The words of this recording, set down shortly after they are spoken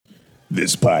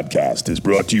This podcast is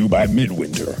brought to you by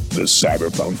Midwinter, the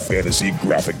cyberpunk fantasy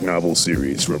graphic novel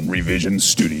series from Revision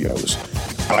Studios.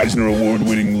 Eisner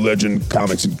Award-winning legend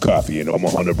Comics and Coffee in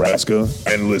Omaha, Nebraska,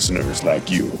 and listeners like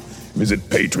you. Visit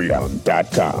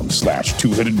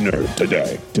patreon.com/twoheadednerd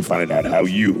today to find out how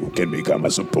you can become a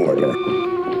supporter.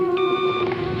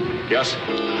 Yes?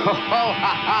 Ho, ho,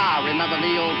 ha, ha! Remember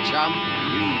me, old chum?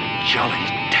 You jolly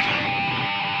devil.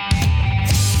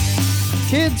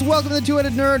 Kids, welcome to the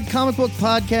Two-Headed Nerd Comic Book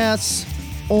Podcast's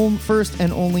first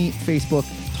and only Facebook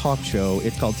talk show.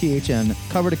 It's called THN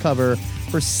Cover to Cover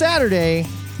for Saturday,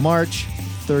 March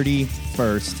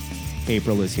 31st.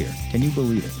 April is here. Can you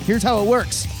believe it? Here's how it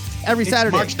works. Every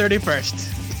Saturday. March 31st.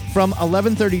 From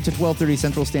 11:30 to 12:30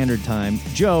 Central Standard Time,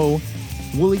 Joe,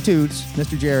 Wooly Toots,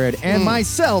 Mr. Jared, and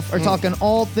myself are talking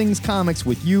all things comics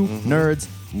with you nerds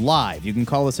live. You can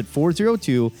call us at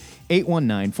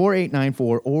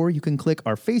 402-819-4894, or you can click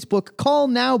our Facebook Call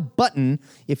Now button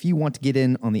if you want to get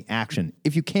in on the action.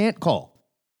 If you can't call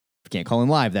in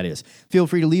live, that is, feel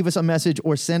free to leave us a message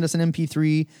or send us an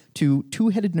MP3 to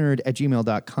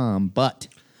twoheadednerd@gmail.com. But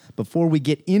before we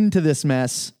get into this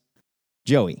mess,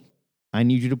 Joey, I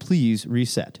need you to please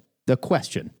reset the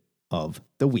question of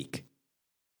the week.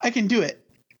 I can do it.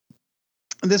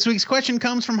 This week's question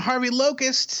comes from Harvey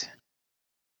Locust,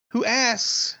 who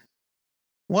asks,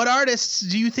 what artists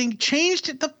do you think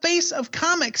changed the face of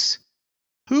comics?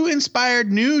 Who inspired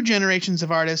new generations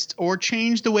of artists or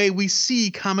changed the way we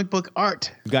see comic book art?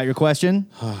 You got your question?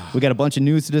 We got a bunch of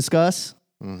news to discuss.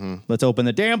 Let's open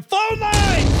the damn phone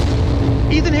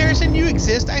line! Ethan Harrison, you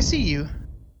exist. I see you.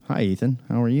 Hi, Ethan.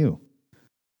 How are you?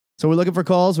 So we're looking for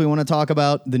calls. We want to talk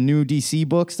about the new DC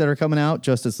books that are coming out,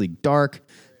 Justice League Dark,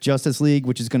 Justice League,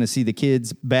 which is going to see the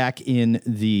kids back in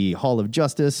the Hall of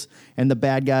Justice and the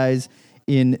bad guys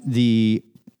in the...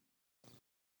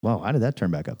 Wow, how did that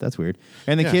turn back up? That's weird.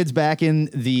 And the kids back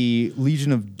in the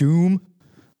Legion of Doom.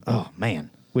 Oh, man,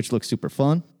 which looks super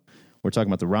fun. We're talking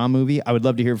about the Raw movie. I would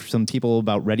love to hear from some people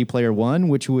about Ready Player One,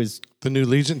 which was... The new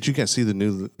Legion? Did you guys see the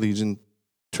new Legion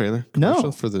trailer?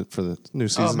 No. For the new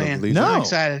season Oh, man. of Legion? No. I'm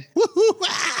excited.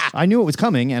 I knew it was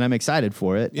coming, and I'm excited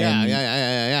for it. Yeah, and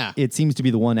yeah. It seems to be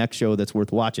the one X show that's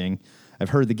worth watching. I've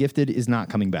heard The Gifted is not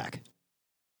coming back.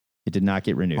 It did not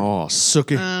get renewed. Oh,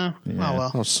 Sookie. Oh, well.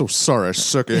 I'm so sorry,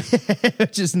 Sookie.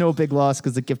 Just no big loss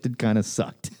because The Gifted kind of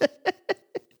sucked.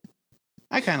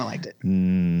 I kind of liked it.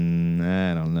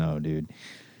 I don't know, dude.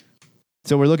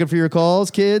 So we're looking for your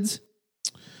calls, kids.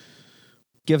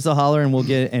 Give us a holler, and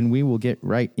we will get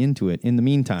right into it. In the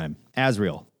meantime,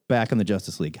 Azrael back in the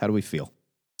Justice League. How do we feel?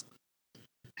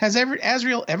 Has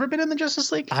Azrael ever been in the Justice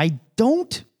League? I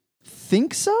don't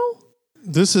think so.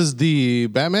 This is the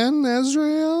Batman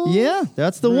Azrael? Yeah,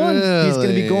 that's the one. He's going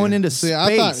to be going into See, space.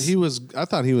 I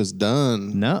thought he was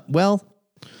done. No, well,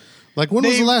 Like when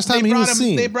was the last time he was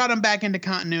seen? They brought him back into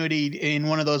continuity in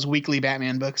one of those weekly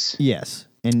Batman books. yes,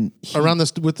 and Around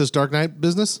this with this Dark Knight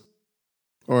business?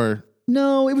 Or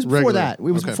no, it was before Regular. that. It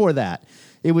was Okay. before that.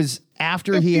 It was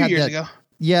after A he few had years that. ago.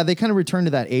 Yeah, they kind of returned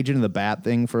to that Agent of the Bat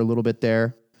thing for a little bit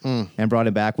there and brought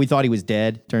him back. We thought he was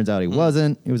dead. Turns out he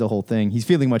wasn't. It was a whole thing. He's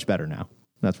feeling much better now.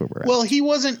 That's where we're at. Well, he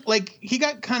wasn't he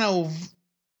got kind of.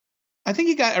 I think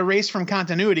he got erased from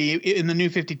continuity in the New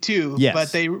 52. Yes.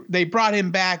 But they brought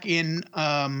him back in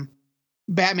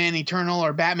Batman Eternal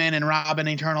or Batman and Robin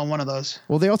Eternal, one of those.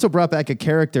 Well, they also brought back a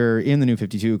character in the New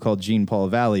 52 called Jean-Paul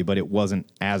Valley, but it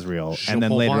wasn't Azrael. And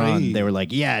then Jean-Paul later on, Valley. they were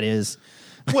like, yeah, it is.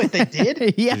 Wait, they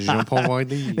did? Yeah. Jean-Paul Valley.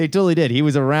 They totally did. He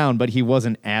was around, but he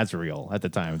wasn't Azrael at the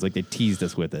time. It's like they teased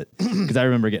us with it because I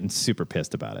remember getting super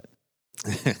pissed about it.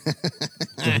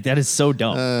 Like, that is so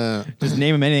dumb. Just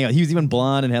name him anything else. He was even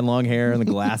blonde and had long hair and the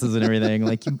glasses and everything.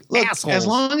 Like, you assholes. As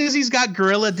long as he's got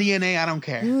gorilla DNA, I don't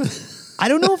care. I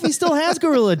don't know if he still has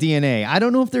gorilla DNA. I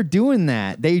don't know if they're doing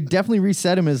that. They definitely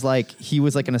reset him as like he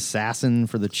was like an assassin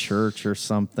for the church or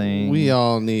something. We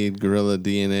all need gorilla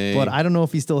DNA. But I don't know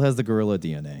if he still has the gorilla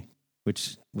DNA,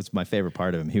 which was my favorite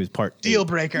part of him. He was part Deal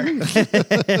breaker.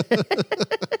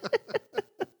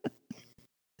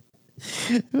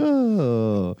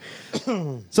 Oh.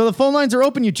 So the phone lines are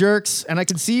open, you jerks, and I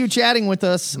can see you chatting with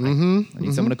us. I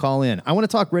need someone to call in. I want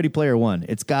to talk Ready Player One.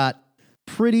 It's got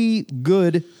pretty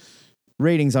good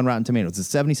ratings on Rotten Tomatoes. It's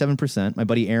 77%. My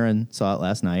buddy Aaron saw it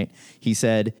last night. He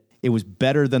said it was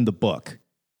better than the book.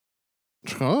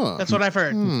 Huh. That's what I've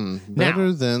heard.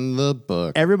 Better than the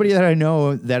book. Everybody that I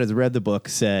know that has read the book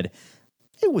said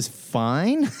it was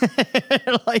fine.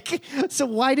 Like, so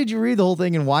why did you read the whole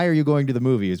thing and why are you going to the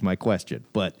movie is my question.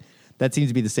 But that seems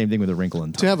to be the same thing with A Wrinkle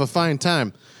in Time. To have a fine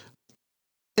time.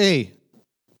 Hey,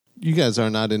 you guys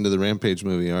are not into the Rampage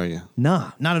movie, are you?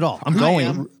 Nah, not at all. I'm I going.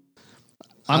 am.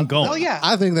 I'm going. Oh yeah.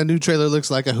 I think the new trailer looks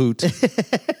like a hoot.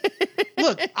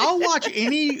 Look, I'll watch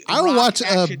any. I will rock watch a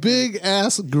action big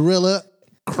ass gorilla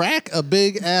crack a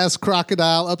big ass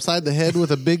crocodile upside the head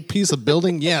with a big piece of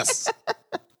building. Yes.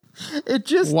 It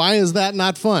just Why is that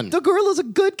not fun? the gorilla's a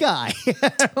good guy.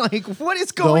 Like, what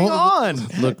is going on?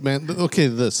 Look, man. Okay,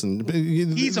 listen.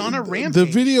 He's on a rampage. The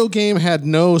video game had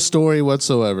no story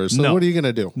whatsoever. So No. what are you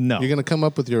gonna do? No. You're gonna come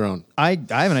up with your own. I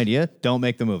have an idea. Don't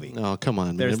make the movie. Oh, come on,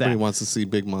 man. There's Everybody that. wants to see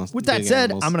big monsters. With that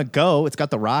said, I'm gonna go. It's got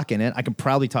The Rock in it. I can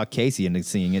probably talk Casey into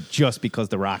seeing it just because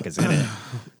The Rock is in it.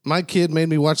 My kid made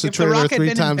me watch the If The trailer Rock had 3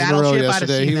 been in times in a row Battleship, I'd have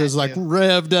yesterday. seen He was that like too.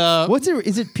 revved up. What's it?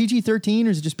 Is it PG-13 or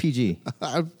is it just PG?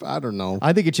 I don't know.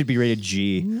 I think it should be rated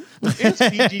G. It's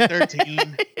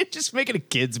PG-13. Just make it a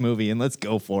kids movie and let's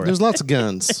go for it. There's lots of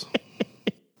guns.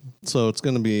 So it's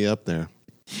going to be up there.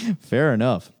 Fair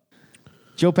enough.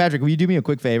 Joe Patrick, will you do me a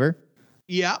quick favor?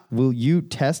 Yeah. Will you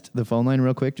test the phone line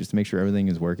real quick just to make sure everything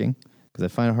is working? Because I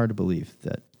find it hard to believe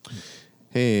that.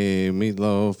 Hey,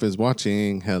 Meatloaf is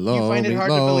watching. Hello, You find it hard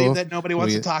to Meatloaf. believe that nobody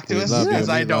wants to talk to we us? love you, Because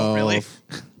I don't really.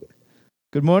 Meatloaf.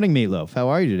 Good morning, Meatloaf. How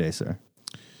are you today, sir?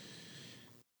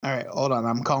 All right, hold on.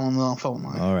 I'm calling the phone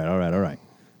line. All right.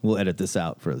 We'll edit this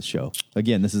out for the show.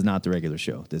 Again, this is not the regular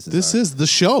show. This Is the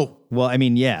show. Well, I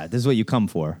mean, yeah, this is what you come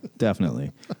for.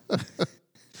 Definitely.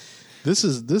 This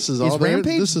is Is all there.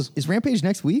 Rampage, This is is Rampage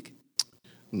next week?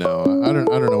 no. I don't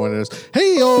know what it is.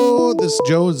 Hey, yo, this is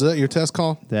Joe. Is that your test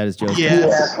call? That is Joe.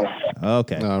 Yes.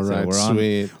 Okay. All right, we're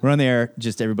sweet. We're on the air.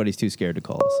 Just everybody's too scared to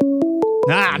call us.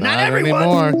 Not everyone.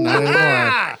 anymore. Not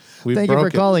anymore. We Thank you for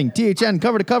broke it. calling THN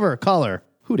cover to cover. Caller.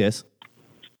 Who dis?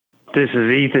 This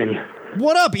is Ethan.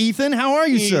 What up, Ethan? How are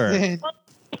you, sir?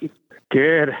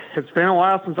 Good. It's been a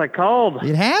while since I called.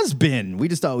 It has been. We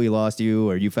just thought we lost you,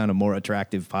 or you found a more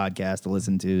attractive podcast to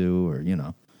listen to, or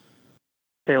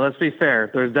Hey, let's be fair.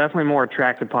 There's definitely more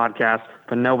attractive podcasts,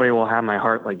 but nobody will have my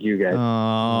heart like you guys.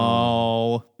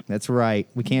 Oh, that's right.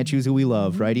 We can't choose who we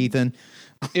love, right, Ethan?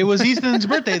 It was Ethan's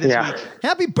birthday this Yeah. week.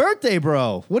 Happy birthday,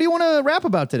 bro. What do you want to rap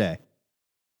about today?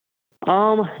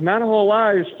 Not a whole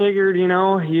lot. I just figured,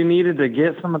 you needed to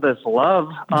get some of this love.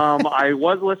 I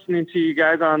was listening to you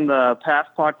guys on the past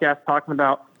podcast talking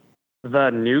about the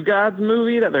New Gods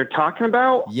movie that they're talking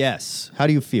about. Yes. How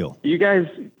do you feel? You guys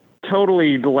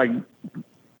totally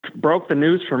broke the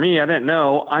news for me. I didn't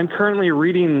know. I'm currently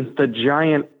reading the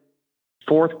giant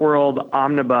Fourth World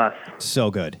omnibus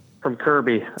So good. from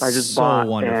Kirby. I just So bought,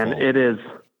 wonderful. and it is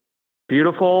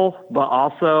beautiful, but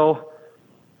also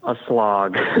a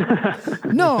slog.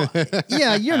 No,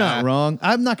 yeah, you're not wrong.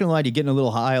 I'm not going to lie to you. Getting a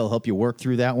little high will help you work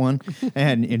through that one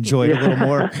and enjoy it a little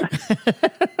more.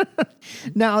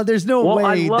 Now, there's no Well, way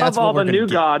I love that's all what the we're New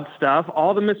gonna get. God stuff.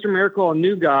 All the Mr. Miracle and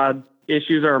New God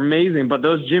issues are amazing, but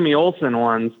those Jimmy Olsen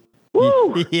ones,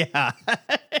 woo! Yeah.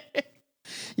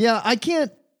 Yeah, I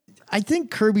think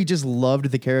Kirby just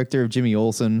loved the character of Jimmy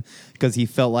Olsen because he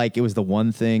felt like it was the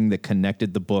one thing that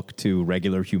connected the book to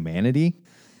regular humanity.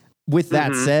 With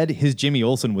that said, his Jimmy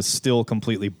Olsen was still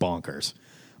completely bonkers.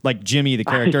 Like Jimmy, the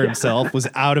character himself, was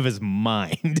out of his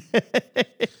mind.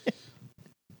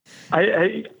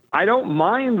 I don't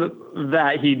mind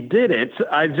that he did it.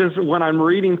 I just, when I'm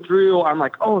reading through, I'm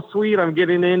like, oh, sweet, I'm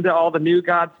getting into all the New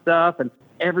God stuff. And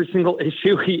every single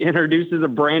issue, he introduces a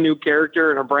brand new character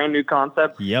and a brand new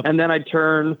concept. Yep. And then I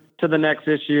turn to the next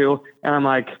issue, and I'm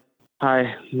like,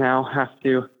 I now have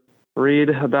to read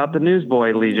about the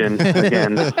Newsboy Legion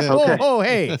again. Okay. Oh,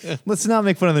 hey, let's not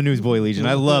make fun of the Newsboy Legion.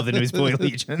 I love the Newsboy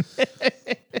Legion.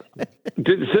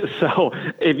 So,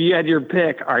 if you had your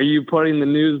pick, are you putting the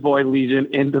Newsboy Legion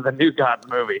into the New Gods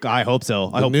movie? I hope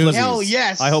so. I hope Newsies. Hell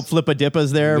yes. I hope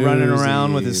Flippa-Dippa's there running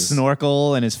around with his Newsies.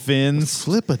 snorkel and his fins.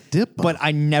 Flip a dip. But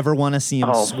I never want to see him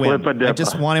Oh, swim. Flippa-Dippa. I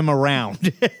just want him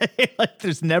around. Like,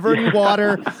 there's never any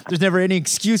water. There's never any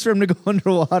excuse for him to go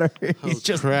underwater. He's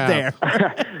just crap.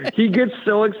 there. He gets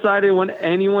so excited when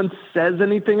anyone says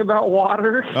anything about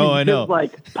water. Oh, I He know.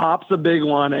 just pops a big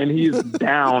one and he's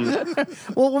down.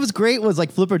 Well, what was great was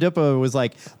like Flippa-Dippa was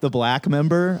like the black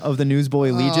member of the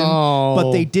Newsboy Legion, Oh.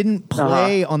 but they didn't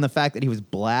play on the fact that he was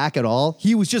black at all.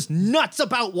 He was just nuts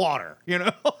about water,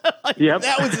 Like, Yep.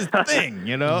 that was his thing,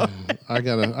 I He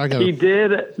gotta.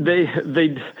 did.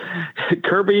 They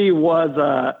Kirby was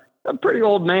a pretty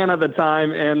old man at the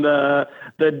time, and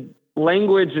the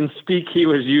language and speak he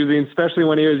was using, especially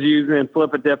when he was using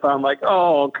Flippa-Dippa, I'm like,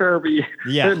 oh, Kirby,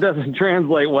 Yeah. it doesn't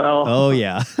translate well. Oh,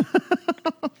 yeah.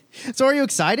 So are you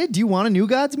excited? Do you want a New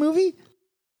Gods movie?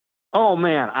 Oh,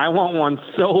 man, I want one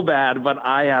so bad, but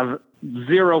I have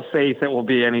zero faith it will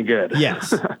be any good.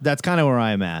 Yes, that's kind of where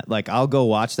I'm at. Like, I'll go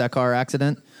watch that car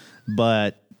accident,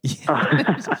 but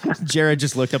Jared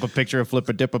just looked up a picture of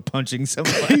Flippa Dippa punching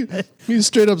somebody. He's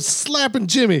straight up slapping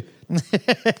Jimmy.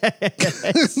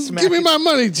 Give me my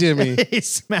money, Jimmy. He's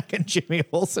smacking Jimmy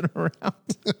Olsen around.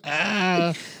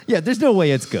 Yeah, there's no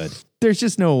way it's good. There's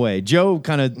just no way. Joe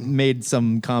kind of made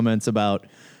some comments about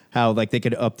how like they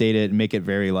could update it and make it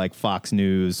very like Fox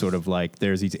News, sort of like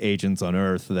there's these agents on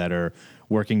Earth that are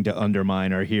working to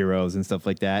undermine our heroes and stuff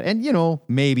like that. And, you know,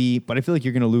 maybe, but I feel like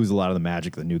you're going to lose a lot of the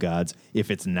magic of the New Gods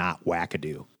if it's not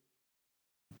wackadoo.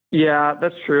 Yeah,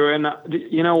 that's true. And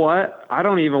you know what? I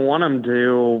don't even want them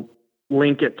to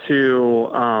link it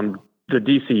to the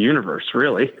DC universe,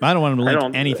 really. I don't want them to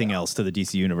link anything else to the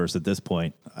DC universe at this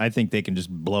point. I think they can just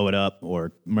blow it up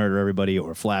or murder everybody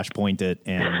or flashpoint it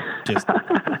and just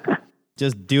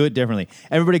do it differently.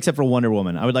 Everybody except for Wonder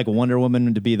Woman. I would like Wonder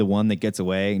Woman to be the one that gets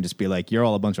away and just be like, you're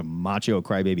all a bunch of macho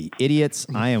crybaby idiots.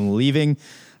 I am leaving.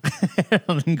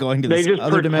 I'm going to this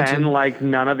other dimension. They just pretend like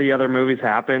none of the other movies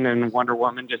happen and Wonder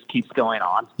Woman just keeps going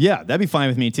on. Yeah, that'd be fine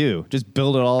with me too. Just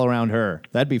build it all around her.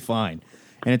 That'd be fine.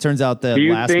 And it turns out the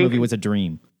last movie was a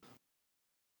dream.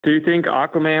 Do you think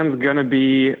Aquaman's going to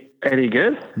be any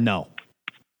good? No.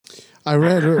 I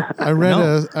read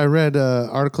a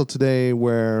article today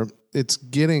where it's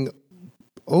getting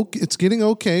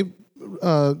okay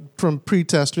from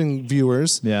pre-testing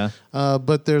viewers. Yeah.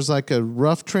 But there's like a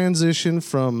rough transition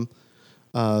from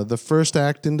the first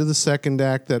act into the second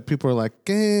act that people are like,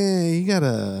 hey, you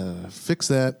gotta fix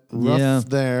that rough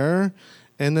there.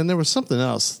 And then there was something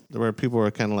else where people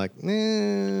were kind of like,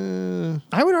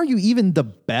 I would argue even the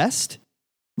best,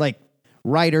 like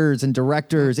writers and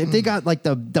directors, if they got like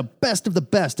the best of the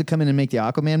best to come in and make the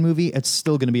Aquaman movie, it's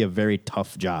still going to be a very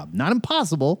tough job. Not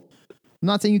impossible. I'm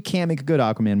not saying you can't make a good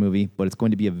Aquaman movie, but it's going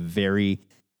to be a very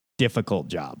difficult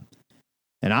job.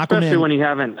 And Aquaman, especially when you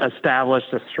haven't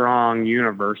established a strong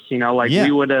universe, you know, like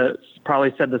we would have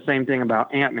probably said the same thing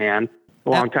about Ant-Man a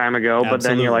long time ago, but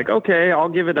then you're like, okay, I'll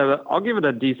give it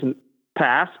a decent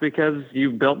pass because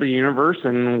you've built the universe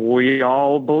and we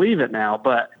all believe it now.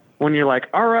 But when you're like,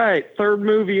 all right, third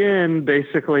movie in,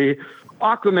 basically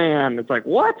Aquaman, it's like,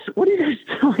 what are you guys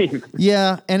doing?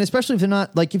 Yeah, and especially if they're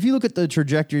not, like, if you look at the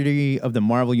trajectory of the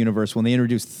Marvel Universe, when they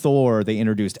introduced Thor, they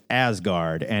introduced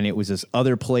Asgard, and it was this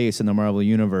other place in the Marvel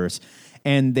Universe,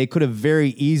 and they could have very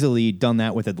easily done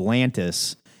that with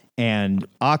Atlantis and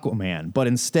Aquaman, but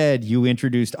instead you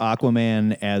introduced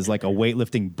Aquaman as like a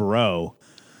weightlifting bro.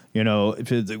 You know, it's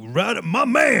like, right, my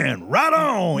man, right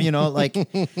on. You know, like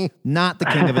not the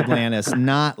king of Atlantis,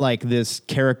 not like this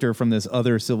character from this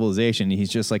other civilization. He's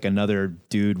just like another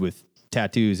dude with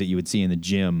tattoos that you would see in the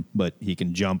gym, but he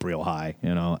can jump real high.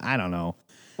 You know, I don't know.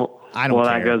 I don't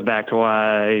care. That goes back to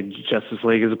why Justice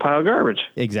League is a pile of garbage.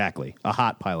 Exactly. A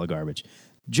hot pile of garbage.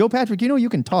 Joe Patrick, you know you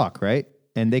can talk, right?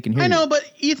 And they can hear you. I know, but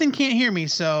Ethan can't hear me,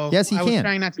 so yes, he I was can.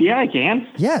 trying not to. Yeah, I can.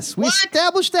 Yes, we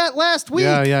established that last week.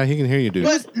 Yeah, he can hear you, dude.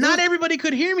 But not everybody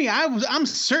could hear me. I'm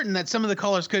certain that some of the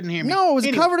callers couldn't hear me. No, it was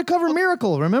a cover-to-cover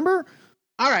miracle, remember?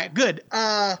 All right, good.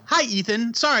 Hi,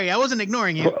 Ethan. Sorry, I wasn't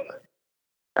ignoring you.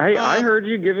 Hey, I heard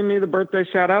you giving me the birthday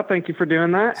shout-out. Thank you for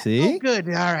doing that. See? Oh, good.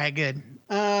 All right, good.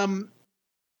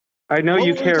 I know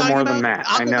you care more than Matt.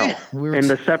 I know. In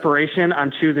the separation, I'm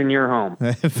choosing your home.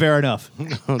 Fair enough.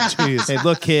 Oh, jeez. Hey,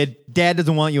 look, kid, Dad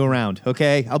doesn't want you around,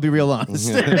 okay? I'll be real honest.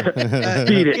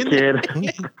 Beat it, kid.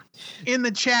 In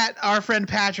the chat, our friend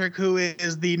Patrick, who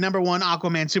is the #1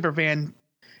 Aquaman superfan,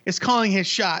 is calling his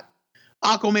shot.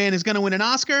 Aquaman is going to win an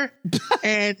Oscar,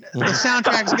 and the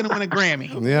soundtrack is going to win a Grammy.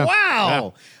 Yeah.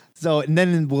 Wow. Yeah. So, and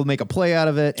then we'll make a play out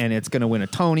of it, and it's going to win a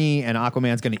Tony, and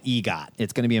Aquaman's going to EGOT.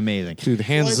 It's going to be amazing. Dude,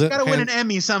 It's got to win an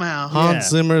Emmy somehow. Hans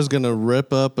Zimmer's going to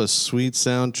rip up a sweet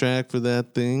soundtrack for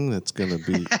that thing. That's going to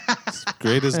be as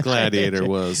great as Gladiator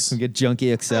was. We'll get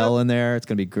Junkie XL in there. It's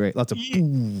going to be great. Lots of Hey,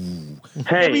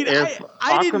 if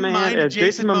Aquaman, if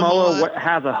Jason Momoa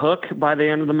has a hook by the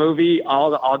end of the movie,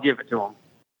 I'll give it to him.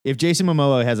 If Jason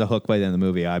Momoa has a hook by the end of the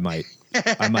movie, I might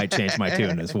change my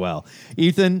tune as well.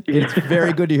 Ethan, it's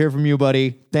very good to hear from you,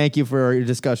 buddy. Thank you for your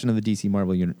discussion of the DC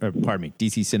DC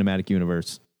Cinematic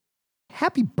Universe.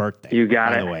 Happy birthday. You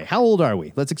got by it. the way. How old are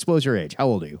we? Let's expose your age. How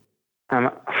old are you? I'm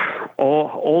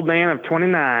old man of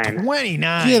 29.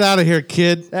 29. Get out of here,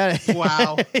 kid.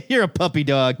 Wow. You're a puppy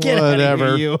dog. Get Whatever.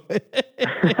 out of here, you.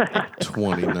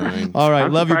 29. All right,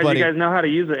 I'm love you, surprised buddy. you guys know how to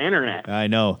use the internet. I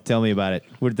know. Tell me about it.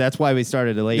 That's why we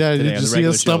started late Yeah, today. did you see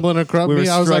us stumbling across me? me?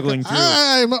 I was struggling like, through.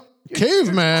 I'm a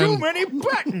caveman. Too many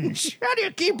buttons. How do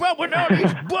you keep up with all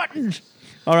these buttons?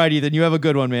 All right, Ethan, you have a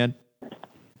good one, man.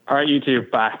 All right, you too.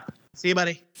 Bye. See you,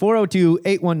 buddy.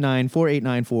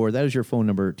 402-819-4894. That is your phone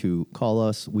number to call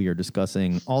us. We are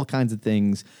discussing all kinds of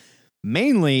things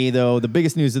Mainly, though, the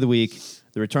biggest news of the week,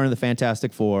 the return of the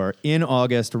Fantastic Four in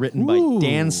August, written by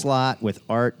Dan Slott with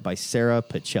art by Sarah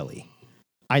Pichelli.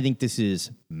 I think this is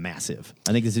massive.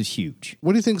 I think this is huge.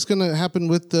 What do you think is going to happen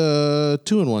with the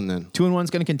 2-in-1 then?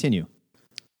 2-in-1's going to continue.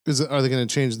 Are they going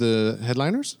to change the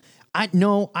headliners?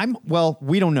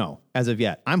 We don't know as of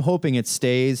yet. I'm hoping it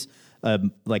stays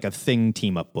like a Thing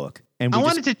team-up book. And I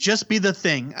want it to just be the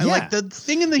Thing. Yeah. Like the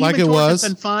Thing and the Like Human it Torch was.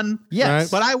 has been fun.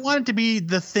 Yes. But I want it to be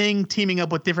the Thing teaming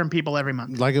up with different people every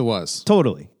month. Like it was.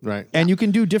 Totally. Right. And you can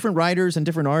do different writers and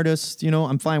different artists.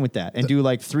 I'm fine with that. And do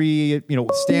like 3,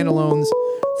 standalones,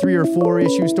 3 or 4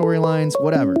 issue storylines,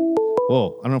 whatever.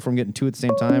 Whoa, I don't know if I'm getting 2 at the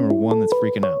same time or one that's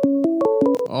freaking out.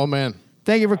 Oh, man.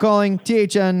 Thank you for calling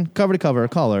THN cover to cover.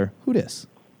 Caller, who dis?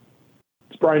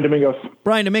 It's Brian Domingos.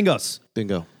 Brian Domingos,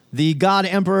 Bingo. the God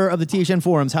Emperor of the THN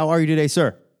forums. How are you today,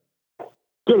 sir?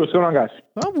 Good. What's going on, guys?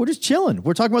 Well, we're just chilling.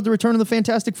 We're talking about the return of the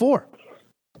Fantastic Four.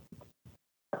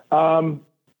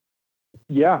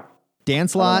 Yeah. Dan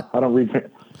Slott. I don't read.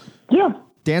 Yeah.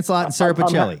 Dan Slott and Sarah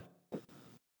Pichelli.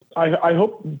 I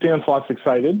hope Dan Slott's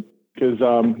excited because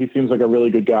he seems like a really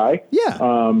good guy. Yeah.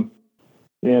 I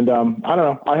don't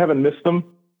know. I haven't missed them.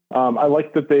 I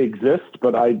like that they exist,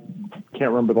 but I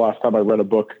can't remember the last time I read a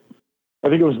book. I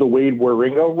think it was the Wade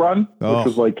Waringo run, which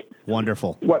was like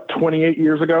wonderful. 28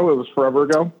 years ago? It was forever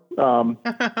ago. I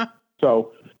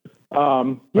don't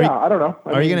know.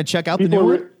 Are you going to check out the new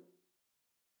one?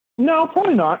 No,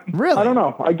 probably not. Really? I don't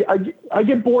know. I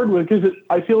get bored with it because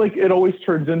I feel like it always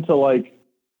turns into like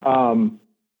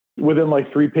within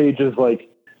like 3 pages, like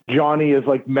Johnny is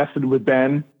like messing with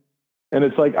Ben. And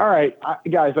it's like, all right,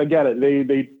 guys, I get it.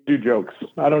 They do jokes.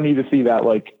 I don't need to see that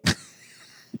like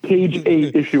page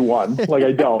 8, issue 1. Like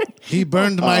I don't. He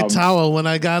burned my towel when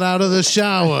I got out of the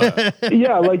shower.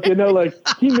 Yeah, like like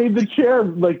he made the chair,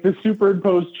 like the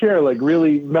superimposed chair, like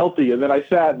really melty, and then I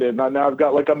sat in it, and now I've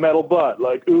got like a metal butt.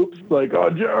 Like, oops, like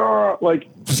like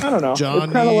I don't know. Johnny.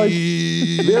 It's kind of like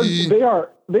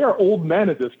they are old men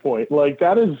at this point. Like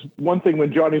that is one thing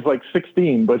when Johnny's like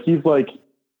 16, but he's like,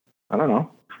 I don't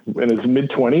know, in his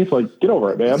mid-20s. Like, get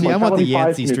over it, man. See, like, I want the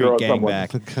Yancey Street gang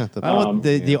back. I want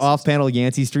the off-panel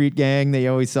Yancey Street gang. They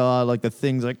always saw like the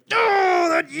things like, oh,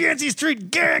 that Yancey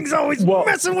Street gang's always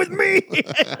messing with me.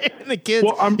 And the kids,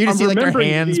 you just see like their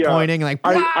hands pointing, like,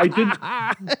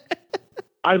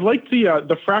 I liked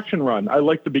the Fraction run. I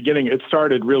liked the beginning. It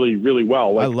started really, really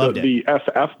well. Like I loved it.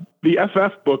 The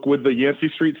FF book with the Yancey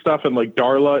Street stuff and like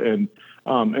Darla and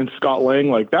Scott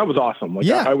Lang, like that was awesome. Like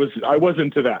I was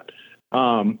into that.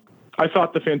 I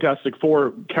thought the Fantastic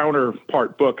Four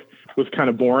counterpart book was kind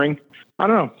of boring. I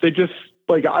don't know. They just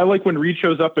like, I like when Reed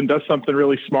shows up and does something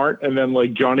really smart, and then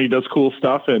like Johnny does cool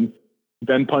stuff and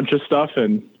Ben punches stuff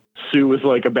and Sue is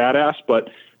like a badass, but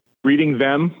reading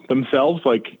them themselves,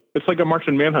 like it's like a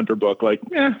Martian Manhunter book. Like,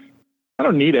 I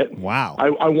don't need it. Wow.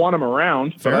 I want them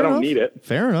around, but I don't need it.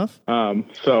 Fair enough.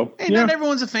 Not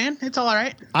everyone's a fan. It's all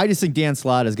right. I just think Dan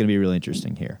Slott is going to be really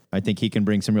interesting here. I think he can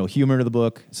bring some real humor to the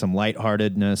book, some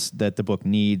lightheartedness that the book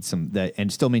needs,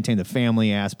 and still maintain the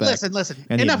family aspect. Listen.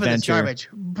 And Enough the of this adventure. garbage.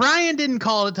 Brian didn't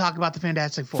call to talk about the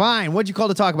Fantastic Four. Fine. What'd you call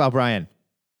to talk about, Brian?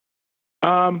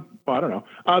 I don't know.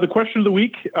 The question of the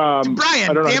week. Brian,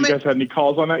 I don't know if you guys had any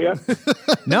calls on that yet.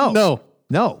 No.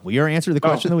 Your answer to the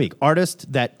question of the week.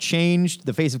 Artist that changed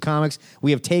the face of comics.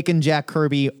 We have taken Jack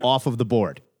Kirby off of the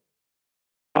board.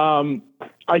 I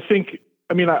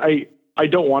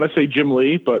don't want to say Jim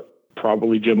Lee, but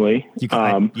probably Jim Lee.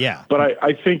 But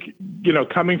I think,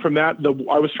 coming from that,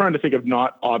 I was trying to think of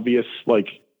not obvious like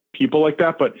people like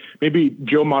that, but maybe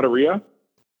Joe Madureira.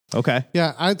 Okay.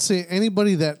 Yeah, I'd say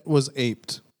anybody that was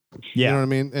aped. Yeah. You know what I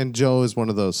mean? And Joe is one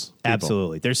of those people.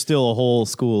 Absolutely. There's still a whole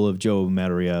school of Joe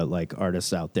Madureira like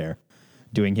artists out there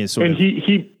doing his sort of.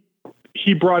 And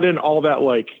he brought in all that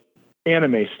like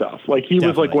anime stuff. Like he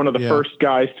was like one of the first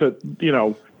guys to,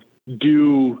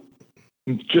 do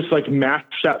just like match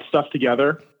that stuff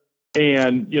together.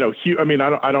 And,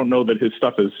 I don't know that his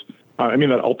stuff is,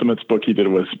 that Ultimates book he did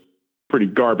was pretty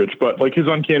garbage, but like his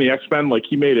Uncanny X-Men, like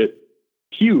he made it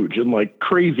huge and like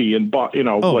crazy and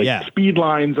speed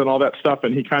lines and all that stuff.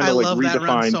 And he kind of like redefined that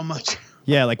run so much.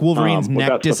 Yeah. Like Wolverine's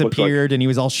neck disappeared and he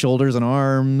was all shoulders and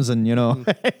arms and, Jean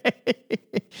Grey's,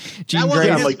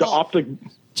 like the optic.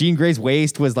 Jean Grey's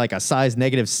waist was like a size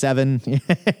 -7,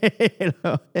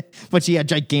 but she had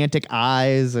gigantic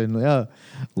eyes and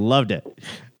loved it.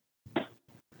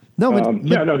 No, but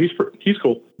he's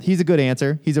cool. He's a good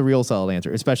answer. He's a real solid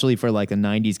answer, especially for like the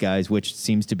 90s guys, which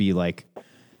seems to be like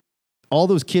all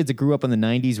those kids that grew up in the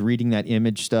 90s reading that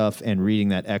Image stuff and reading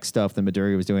that X stuff that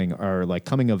Madureira was doing are like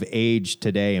coming of age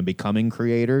today and becoming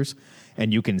creators.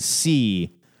 And you can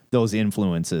see those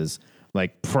influences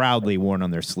like proudly worn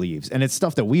on their sleeves. And it's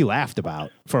stuff that we laughed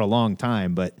about for a long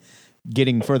time, but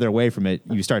getting further away from it,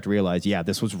 you start to realize, yeah,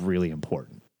 this was really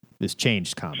important. This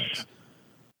changed comics.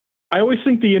 I always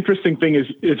think the interesting thing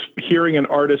is hearing an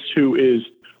artist who is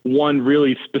one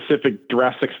really specific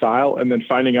drastic style and then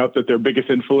finding out that their biggest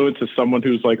influence is someone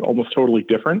who's like almost totally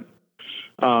different.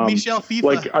 Michel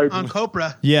FIFA on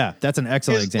Copra. Yeah, that's an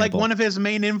excellent example. Like one of his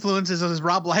main influences is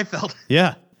Rob Liefeld.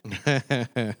 Yeah.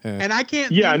 And I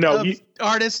can't think of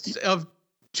artists of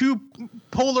two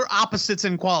polar opposites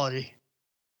in quality.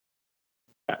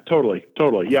 Totally.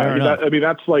 Yeah.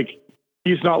 That's like,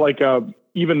 he's not like,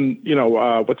 even,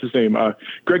 what's his name?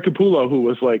 Greg Capullo, who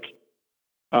was like,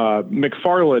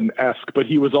 McFarlane-esque, but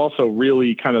he was also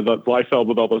really kind of the Liefeld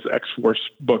with all those X-Force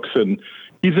books, and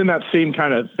he's in that same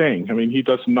kind of thing. I mean, he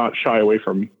does not shy away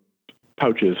from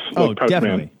pouches. Oh, Pouch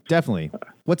definitely.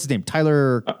 What's his name?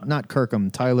 Tyler, not Kirkham.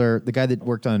 Tyler, the guy that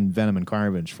worked on Venom and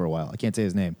Carnage for a while. I can't say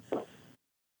his name.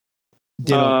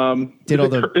 Is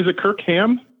it Kirk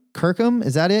Ham? Kirkham,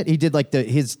 is that it? He did like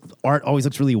his art always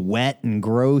looks really wet and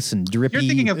gross and drippy. You're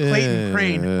thinking of Clayton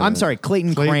Crane. I'm sorry,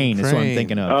 Clayton Crane is what I'm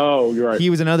thinking of. Oh, you're right. He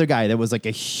was another guy that was like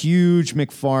a huge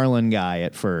McFarlane guy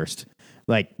at first,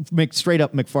 like straight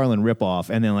up McFarlane ripoff,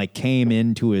 and then like came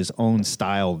into his own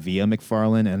style via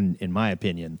McFarlane, and in my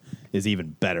opinion, is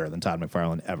even better than Todd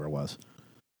McFarlane ever was.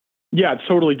 Yeah, it's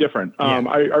totally different. I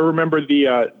remember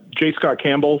the J. Scott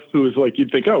Campbell, who was like, you'd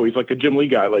think, oh, he's like a Jim Lee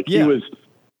guy. Like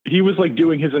he was like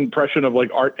doing his impression of like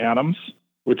Art Adams,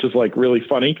 which is like really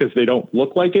funny because they don't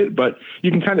look like it, but you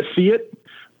can kind of see it,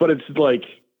 but it's like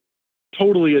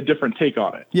totally a different take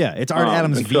on it. Yeah. It's Art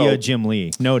Adams via Jim Lee,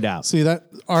 no doubt. See, that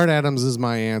Art Adams is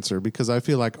my answer because I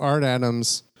feel like Art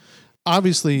Adams,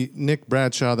 obviously Nick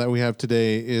Bradshaw that we have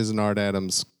today is an Art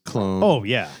Adams clone. Oh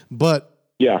yeah. But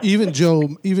even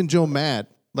Joe Matt,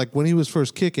 like when he was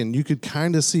first kicking, you could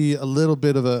kind of see a little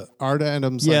bit of a Art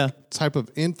Adams type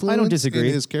of influence. I don't disagree.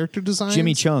 In his character design.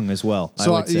 Jimmy Chung as well.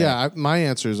 So my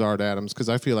answer is Art Adams because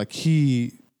I feel like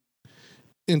he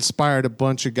inspired a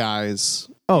bunch of guys.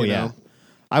 Oh yeah. Know?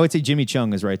 I would say Jimmy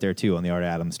Chung is right there too on the Art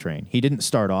Adams train. He didn't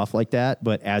start off like that,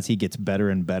 but as he gets better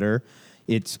and better,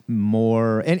 it's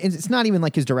more, and it's not even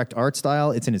like his direct art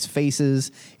style. It's in his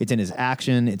faces. It's in his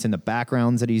action. It's in the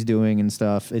backgrounds that he's doing and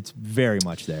stuff. It's very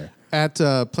much there. At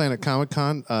Planet Comic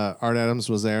Con, Art Adams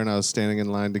was there, and I was standing in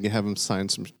line to have him sign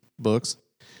some books,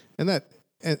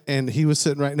 and he was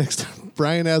sitting right next to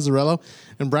Brian Azzarello,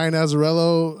 and Brian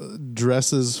Azzarello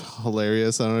dresses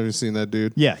hilarious. I don't know if you've seen that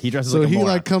dude. Yeah, he dresses like a moron. So he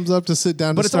like comes up to sit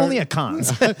down, but it's only at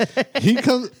cons. He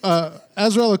comes.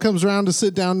 Azzarello comes around to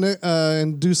sit down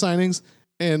and do signings,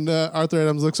 and Arthur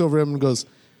Adams looks over him and goes,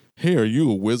 "Hey, are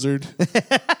you a wizard?"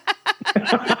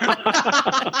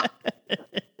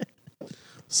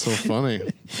 So funny.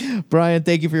 Brian,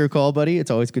 thank you for your call, buddy.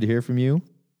 It's always good to hear from you.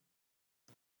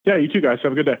 Yeah, you too, guys.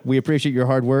 Have a good day. We appreciate your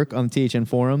hard work on the THN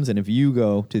forums, and if you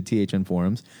go to the THN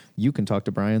forums, you can talk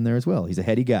to Brian there as well. He's a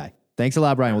heady guy. Thanks a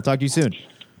lot, Brian. We'll talk to you soon.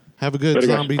 Have a good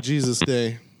Zombie Jesus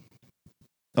Day.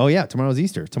 Oh, yeah. Tomorrow's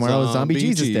Easter. Tomorrow is Zombie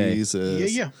Jesus Day.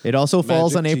 Yeah. It also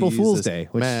falls on April Jesus. Fool's Day,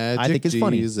 which I think is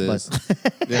funny.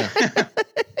 Yeah.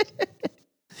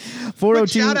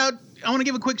 402. Shout out. I want to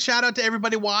give a quick shout out to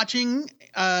everybody watching,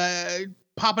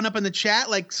 popping up in the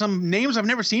chat, like some names I've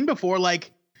never seen before,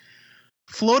 like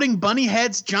Floating Bunny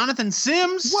Heads, Jonathan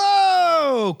Sims.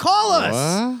 Whoa! Call us.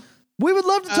 What? We would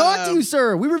love to talk to you,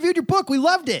 sir. We reviewed your book. We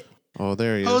loved it. Oh,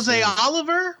 there he is. Jose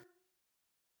Oliver.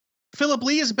 Philip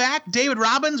Lee is back. David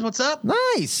Robbins, what's up?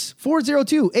 Nice.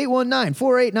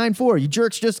 402-819-4894. You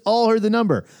jerks just all heard the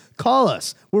number. Call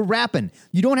us. We're rapping.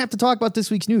 You don't have to talk about this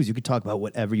week's news. You can talk about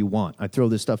whatever you want. I throw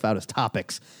this stuff out as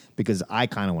topics because I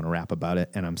kind of want to rap about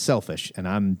it, and I'm selfish,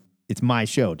 and it's my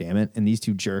show, damn it. And these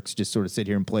two jerks just sort of sit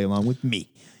here and play along with me.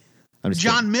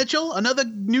 John Mitchell, another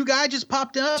new guy just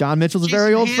popped up. John Mitchell's a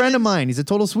very old friend of mine. He's a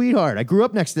total sweetheart. I grew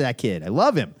up next to that kid. I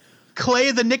love him.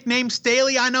 Clay, the nickname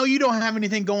Staley. I know you don't have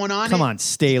anything going on. Come on,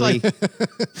 Staley.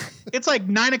 It's like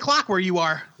 9 o'clock where you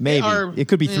are. Maybe. It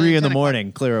could be 3 in the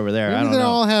morning, clear over there. Maybe I don't know. They're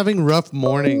all having rough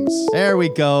mornings. There we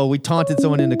go. We taunted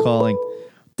someone into calling.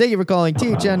 Thank you for calling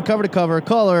THN cover to cover.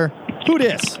 Caller, who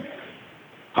dis?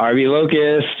 Harvey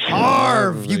Locust.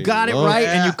 Harv, you got it right,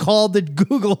 and you called the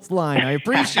Google line. I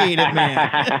appreciate it,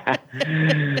 man.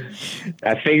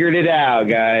 I figured it out,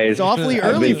 guys. It's awfully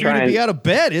early for you to be out of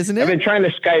bed, isn't it? I've been trying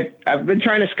to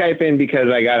Skype in because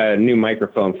I got a new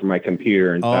microphone for my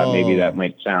computer and thought maybe that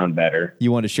might sound better.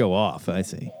 You want to show off, I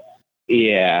see.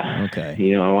 Yeah.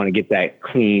 Okay. I want to get that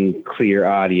clean, clear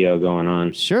audio going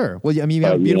on. Sure. Well, I mean, you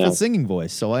have a beautiful singing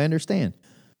voice, so I understand.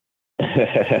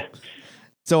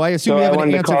 So I assume you have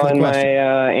an answer for the question. My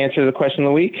answer to the question of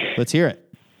the week. Let's hear it.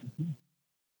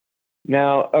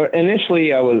 Now,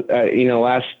 initially, I was,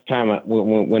 last time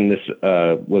when this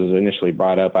was initially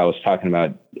brought up, I was talking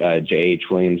about J.H.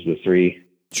 Williams III.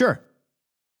 Sure.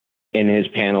 In his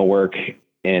panel work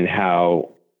and how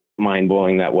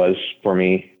mind-blowing that was for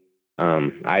me.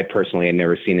 I personally had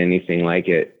never seen anything like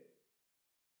it.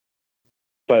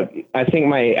 But I think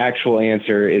my actual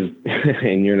answer is,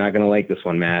 and you're not going to like this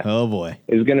one, Matt. Oh, boy.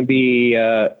 Is going to be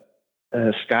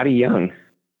Scotty Young.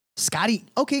 Scotty?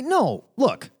 Okay, no.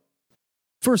 Look,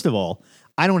 first of all,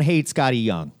 I don't hate Scotty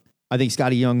Young. I think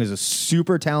Scotty Young is a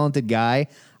super talented guy.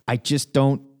 I just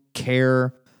don't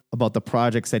care about the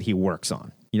projects that he works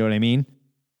on. You know what I mean?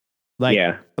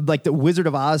 Like the Wizard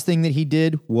of Oz thing that he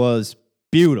did was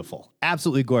beautiful.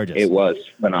 Absolutely gorgeous. It was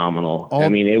phenomenal.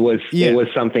 It was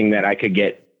something that I could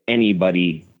get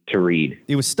anybody to read.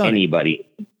 It was stunning. Anybody.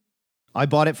 I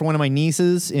bought it for one of my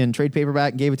nieces in trade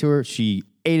paperback and gave it to her. She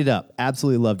ate it up.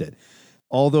 Absolutely loved it.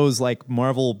 All those like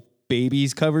Marvel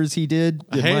Babies covers he did,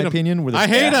 in my opinion, were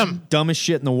the dumbest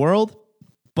shit in the world.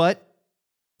 But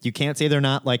you can't say they're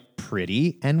not like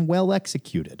pretty and well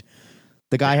executed.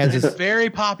 The guy has his very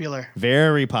popular.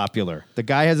 Very popular. The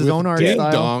guy has his own art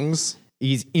style. Dongs.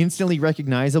 He's instantly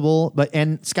recognizable.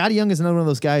 And Scotty Young is another one of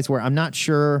those guys where I'm not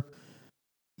sure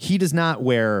he does not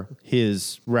wear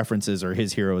his references or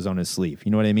his heroes on his sleeve.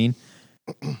 You know what I mean?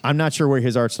 I'm not sure where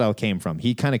his art style came from.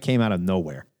 He kind of came out of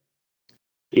nowhere.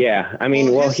 Yeah.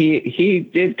 He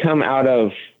did come out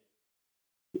of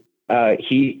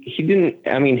he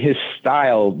didn't, his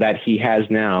style that he has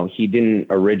now, he didn't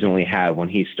originally have when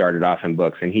he started off in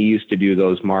books. And he used to do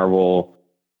those Marvel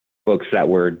books that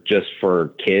were just for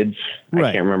kids. Right.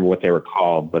 I can't remember what they were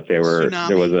called, but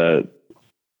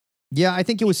yeah, I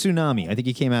think it was Tsunami. I think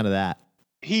he came out of that.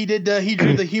 He did, he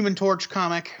drew the Human Torch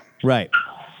comic. Right.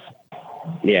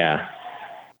 Yeah.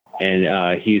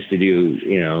 And he used to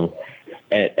do,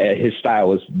 his style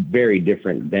was very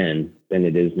different then than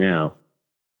it is now.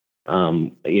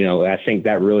 I think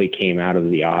that really came out of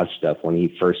the Oz stuff when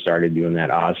he first started doing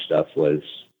that Oz stuff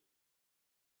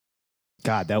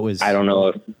God, that was, I don't know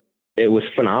if it was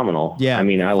phenomenal. Yeah.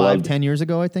 I loved 10 years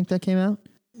ago, I think that came out.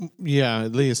 Yeah,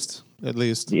 at least.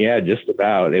 Yeah, just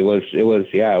about. It was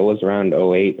around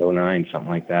 08, 09, something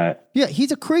like that. Yeah.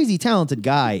 He's a crazy talented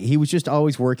guy. He was just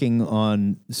always working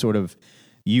on sort of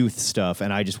youth stuff.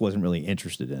 And I just wasn't really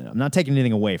interested in it. I'm not taking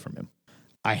anything away from him.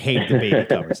 I hated the baby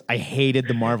covers. I hated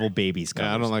the Marvel Babies covers.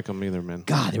 Yeah, I don't like them either, man.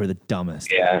 God, they were the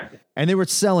dumbest. Yeah, and they were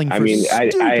selling for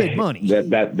stupid money.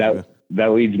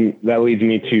 That leads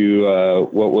me to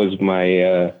what was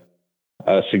my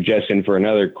suggestion for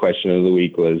another question of the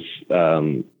week was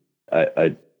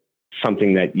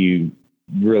something that you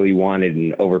really wanted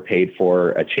and overpaid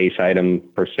for, a chase item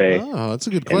per se. Oh, that's a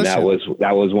good question. And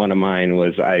that was one of mine.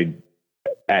 Was I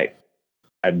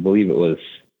believe it was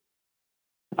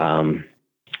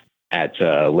at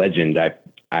Legend,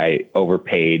 I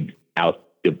overpaid out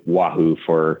the wahoo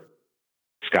for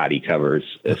Scotty covers,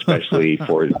 especially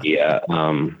for the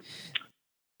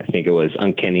I think it was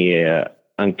Uncanny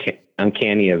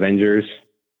Avengers.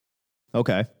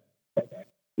 Okay.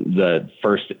 The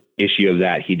first issue of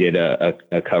that, he did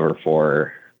a cover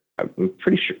for. I'm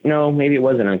pretty sure. No, maybe it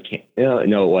wasn't Uncanny.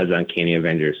 No, it was Uncanny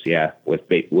Avengers. Yeah, with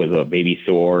a baby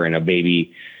Thor and a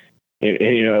baby.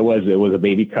 It was a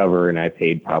baby cover, and I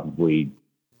paid probably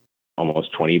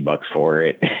almost $20 for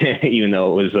it, even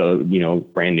though it was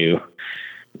brand new.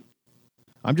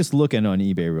 I'm just looking on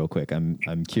eBay real quick. I'm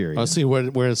curious. I'll see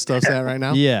where his stuff's at right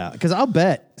now. Yeah, because I'll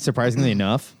bet, surprisingly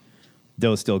enough,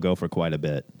 they'll still go for quite a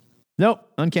bit. Nope,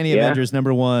 Uncanny Avengers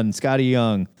 #1, Scotty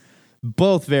Young,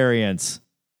 both variants.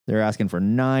 They're asking for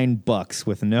 $9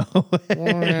 with no Wow.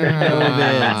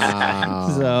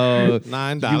 So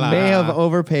 $9. You may have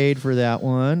overpaid for that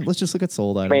one. Let's just look at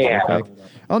sold items real quick.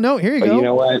 Oh no, here you go. You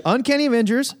know what? Uncanny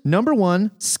Avengers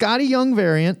 #1, Scotty Young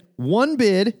variant, one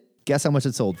bid. Guess how much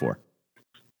it sold for?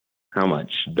 How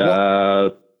much? $20.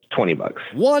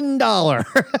 $1.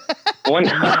 Are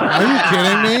you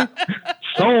kidding me?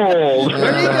 Sold.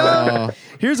 There you go.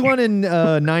 Here's one in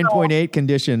 9.8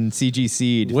 condition, CG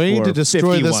seed. Way to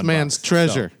destroy this man's $51.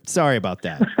 treasure. So, sorry about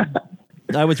that.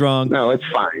 I was wrong. No, it's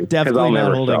fine. Definitely I'll not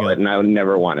never holding sell it. it, and I would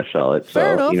never want to sell it.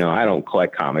 Fair So, enough. I don't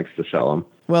collect comics to sell them.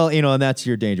 Well, and that's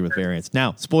your danger with variants.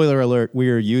 Now, spoiler alert, we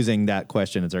are using that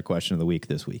question as our question of the week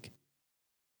this week.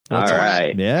 All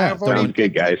right. Yeah. I've already Sounds good,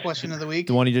 picked the guys. Question of the week.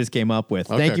 The one you just came up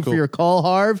with. Okay, Thank you cool. for your call,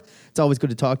 Harv. It's always good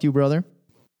to talk to you, brother.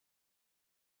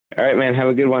 All right, man. Have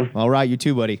a good one. All right, you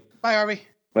too, buddy. Bye, Harvey.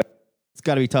 It's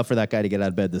got to be tough for that guy to get out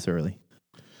of bed this early.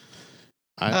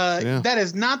 That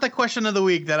is not the question of the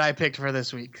week that I picked for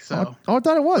this week. So, I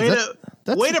thought it was.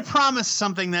 way to promise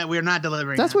something that we're not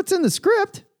delivering. That's on. what's in the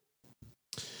script.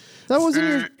 That was in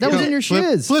your. That was in your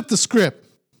shiz. Flip the script.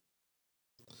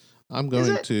 I'm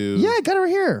going to. Yeah, I got it right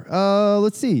here.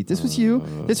 Let's see. This was you.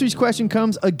 This week's question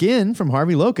comes again from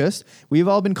Harvey Locust. We've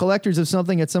all been collectors of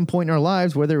something at some point in our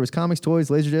lives, whether it was comics, toys,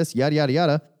 laserdiscs, yada yada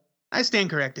yada. I stand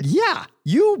corrected. Yeah,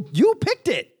 you picked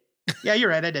it. Yeah, you're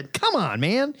right. I did. Come on,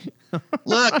 man.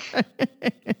 Look,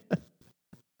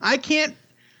 I can't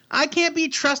be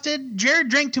trusted. Jared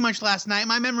drank too much last night.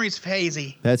 My memory's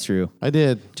hazy. That's true. I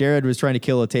did. Jared was trying to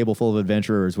kill a table full of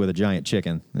adventurers with a giant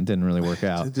chicken. It didn't really work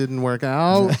out. It didn't work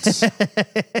out.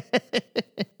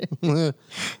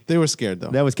 They were scared, though.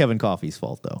 That was Kevin Coffey's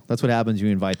fault, though. That's what happens when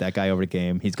you invite that guy over to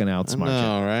game. He's going to outsmart you.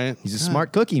 All right. He's a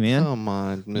smart cookie, man. Come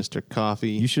on, Mr.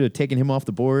 Coffee. You should have taken him off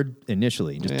the board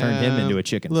initially. Just turned him into a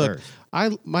chicken Look,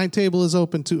 first. my table is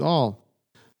open to all.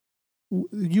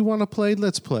 You want to play?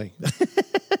 Let's play.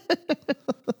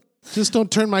 Just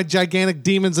don't turn my gigantic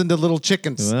demons into little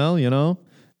chickens. Well,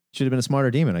 should have been a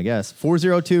smarter demon, I guess.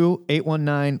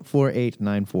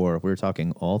 402-819-4894. We're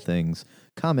talking all things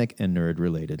comic and nerd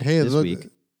related this week.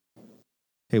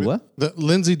 Hey, what?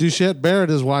 Lindsay Duchette Barrett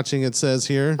is watching, it says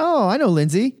here. Oh, I know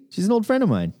Lindsay. She's an old friend of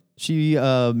mine. She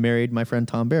married my friend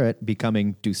Tom Barrett,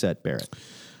 becoming Doucette Barrett.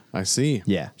 I see.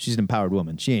 Yeah, she's an empowered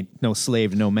woman. She ain't no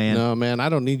slave to no man. No, man, I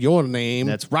don't need your name.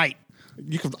 That's right.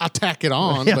 You can tack it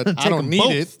on, but I don't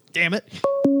need it. Damn it.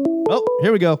 Oh,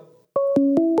 here we go.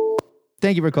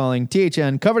 Thank you for calling.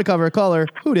 THN, cover to cover, caller.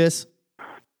 Who dis?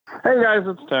 Hey, guys,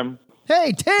 it's Tim.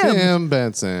 Hey, Tim. Tim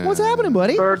Benson. What's happening,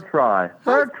 buddy? Third try.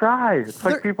 It's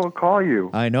like people call you.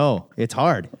 I know. It's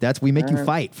hard. We make you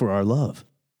fight for our love.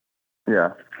 Yeah.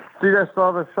 So you guys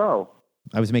still have a show?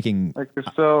 I was making you're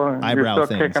still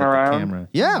things kicking around. Camera.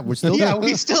 Yeah, we're still. Yeah,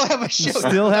 we still have a show.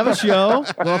 Still have a show.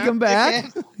 Welcome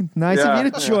back. Nice of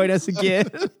you to join us again,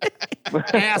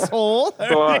 asshole.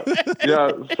 So,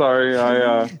 sorry.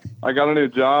 I got a new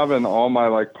job and all my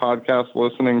podcast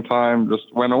listening time just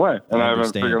went away, and I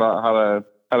haven't figured out how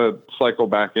to cycle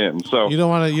back in. So you don't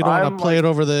want to play it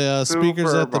over the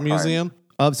speakers at the museum.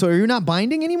 So are you not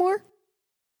binding anymore?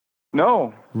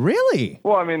 No. Really?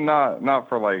 Well, I mean, not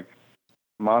for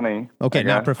money. Okay,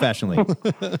 not professionally.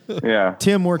 Yeah.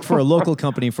 Tim worked for a local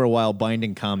company for a while,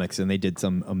 binding comics, and they did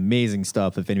some amazing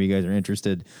stuff. If any of you guys are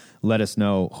interested, let us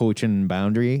know. Ho-Chin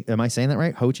Boundary. Am I saying that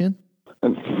right? Ho-Chin?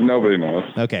 Nobody knows.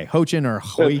 Okay, Ho-Chin or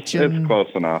Ho-Chin. It's close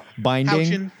enough. Binding.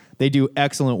 Ho-Chin. They do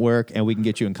excellent work, and we can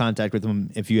get you in contact with them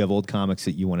if you have old comics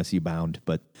that you want to see bound.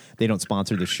 But they don't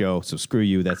sponsor the show, so screw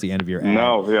you. That's the end of your ad.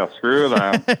 No, yeah, screw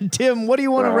them. Tim, what do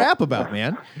you want to rap about,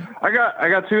 man? I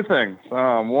got two things.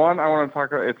 One, I want to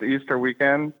talk about, it's Easter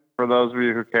weekend for those of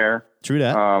you who care. True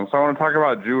that. So I want to talk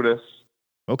about Judas.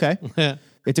 Okay.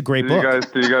 It's a great book.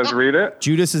 Do you guys read it?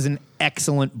 Judas is an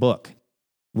excellent book.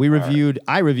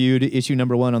 I reviewed issue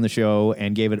number 1 on the show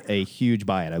and gave it a huge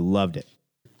buy it. I loved it.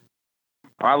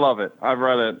 I love it. I've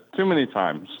read it too many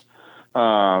times.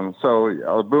 Boom's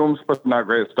putting out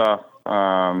great stuff.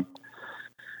 And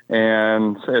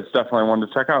it's definitely one to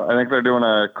check out. I think they're doing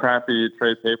a crappy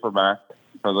trade paperback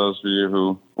for those of you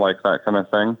who like that kind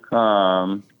of thing.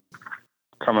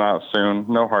 Coming out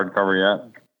soon. No hardcover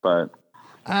yet, but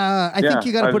I think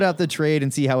you got to put out the trade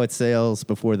and see how it sells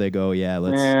before they go,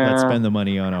 let's spend the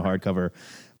money on a hardcover.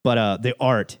 But the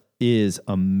art is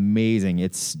amazing.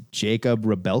 It's Jacob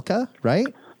Rebelka, right?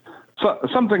 So,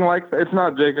 something like that. It's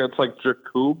not Jacob. It's like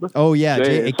Jacob. Oh yeah,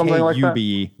 something like that.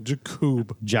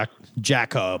 Jacob.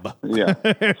 Jacob. Yeah.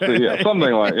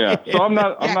 Something like So I'm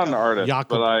not an artist, Jacob.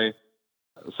 but I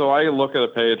look at a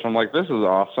page. I'm like, this is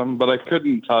awesome, but I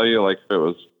couldn't tell you if it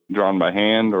was drawn by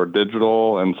hand or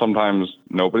digital, and sometimes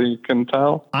nobody can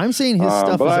tell. I'm saying his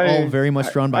stuff is all very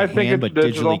much drawn by hand, but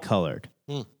digital. digitally colored.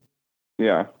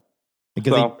 Yeah.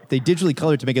 Because they digitally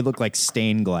colored to make it look like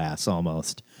stained glass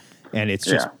almost. And it's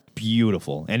just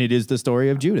beautiful. And it is the story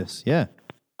of Judas. Yeah.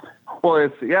 Well,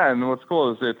 and what's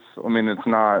cool is it's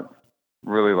not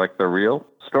really the real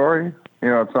story.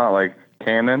 It's not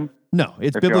canon. No,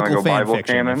 it's biblical fan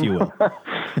fiction, canon. If you will.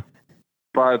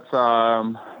 But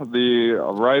the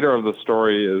writer of the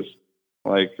story is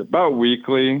about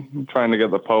weekly trying to get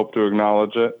the Pope to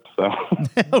acknowledge it. So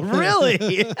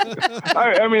really?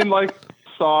 I mean,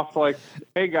 soft,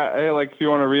 hey guy, if you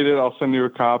want to read it, I'll send you a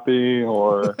copy,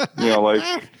 or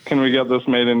can we get this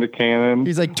made into canon?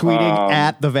 He's tweeting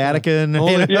at the Vatican.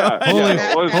 Holy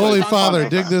Father,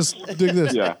 dig this.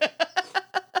 Yeah.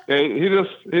 He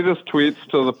just tweets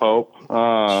to the Pope.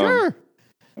 Sure.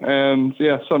 And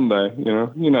someday,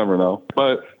 you never know.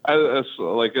 But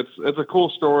it's a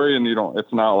cool story, and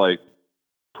it's not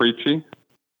preachy.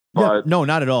 But no,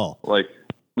 not at all.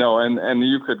 No, and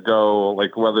you could go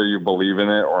whether you believe in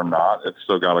it or not, it's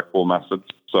still got a cool message.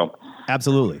 So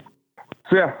absolutely.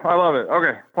 So yeah, I love it.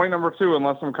 Okay, point number 2,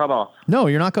 unless I'm cut off. No,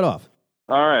 you're not cut off.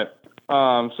 All right.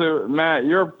 So Matt,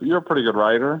 you're a pretty good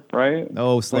writer, right?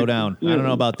 Oh, slow down. I don't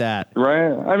know about that.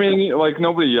 Right? I mean, like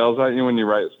nobody yells at you when you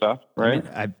write stuff,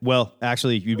 right? Well,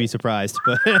 actually, you'd be surprised,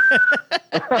 but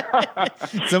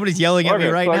somebody's yelling at me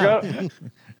right now.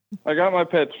 I got my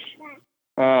pitch.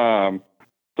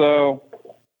 So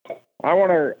I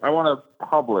want to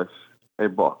publish a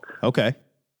book. Okay.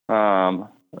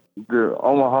 The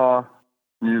Omaha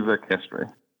music history.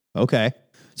 Okay.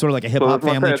 Sort of like a hip hop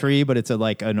family tree, but it's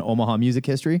like an Omaha music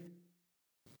history.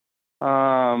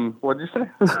 What did you say?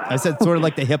 I said sort of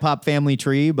like the hip hop family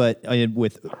tree, but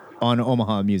on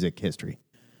Omaha music history.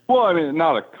 Well, I mean,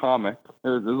 not a comic.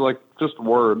 It's like just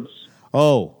words.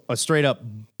 Oh, a straight up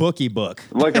bookie book.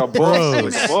 Like a book.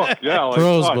 Like a book. Yeah. Like,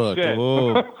 Prose book. Shit.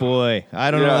 Oh boy.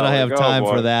 I don't know that I have time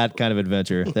for that kind of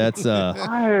adventure. That's a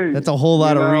whole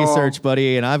lot of research,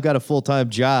 buddy, and I've got a full-time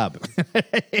job.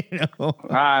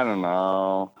 I don't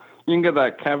know. You can get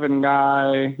that Kevin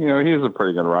guy. He's a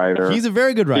pretty good writer. He's a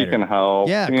very good writer. He can help.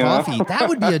 Yeah, Coffee. That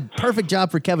would be a perfect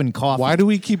job for Kevin Coffee. Why do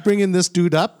we keep bringing this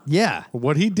dude up? Yeah.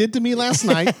 What he did to me last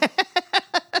night.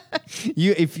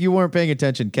 If you weren't paying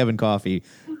attention, Kevin Coffee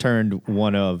turned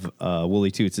one of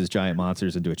Wooly Toots' giant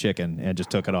monsters into a chicken and just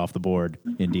took it off the board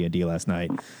in D&D last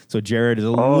night. So Jared is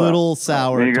a little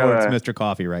sour towards Mr.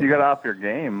 Coffee right now. You got off your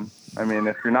game. I mean,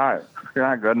 if you're not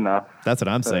good enough. That's what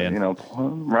I'm saying.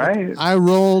 Right? I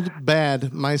rolled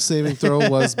bad. My saving throw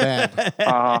was bad.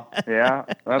 Yeah.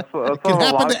 That's it can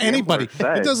happen to anybody.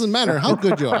 It doesn't matter how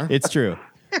good you are. It's true.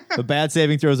 A bad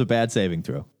saving throw is a bad saving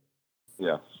throw.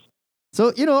 Yeah.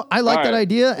 So, I like that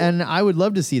idea, and I would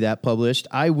love to see that published.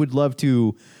 I would love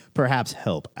to perhaps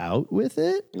help out with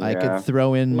it. Yeah. I could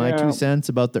throw in my 2 cents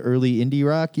about the early indie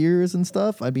rock years and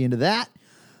stuff. I'd be into that.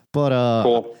 But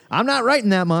cool. I'm not writing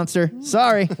that monster.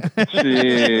 Sorry.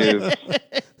 Jeez.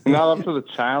 Not up to the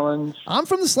challenge. I'm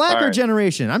from the slacker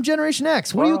generation. I'm Generation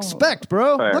X. What do you expect,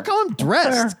 bro? Fair. Look how I'm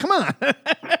dressed. Come on.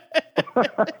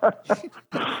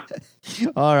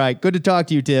 All right. Good to talk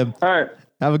to you, Tim. All right.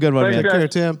 Have a good one, man. Take care,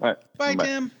 Tim. Bye,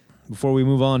 Tim. Before we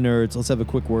move on, nerds, let's have a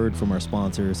quick word from our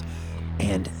sponsors.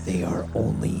 And they are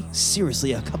only,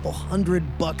 seriously, a couple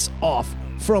 $100 off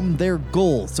from their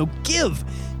goal. So give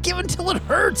until it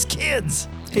hurts, kids.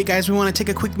 Hey guys, we want to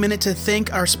take a quick minute to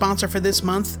thank our sponsor for this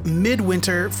month,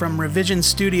 Midwinter from Revision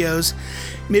Studios.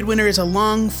 Midwinter is a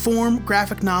long-form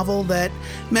graphic novel that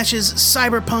meshes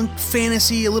cyberpunk,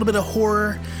 fantasy, a little bit of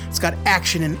horror. It's got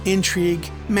action and intrigue,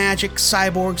 magic,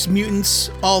 cyborgs, mutants,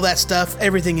 all that stuff,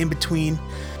 everything in between.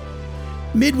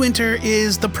 Midwinter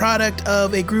is the product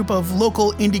of a group of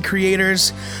local indie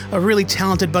creators, a really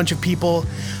talented bunch of people.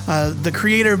 The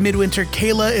creator of Midwinter,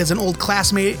 Kayla, is an old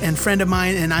classmate and friend of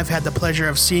mine, and I've had the pleasure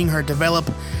of seeing her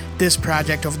develop this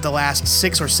project over the last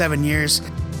 6 or 7 years,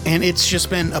 and it's just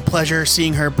been a pleasure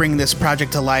seeing her bring this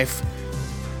project to life.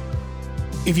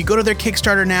 If you go to their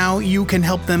Kickstarter now, you can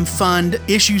help them fund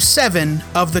issue 7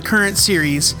 of the current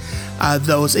series.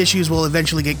 Those issues will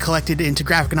eventually get collected into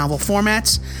graphic novel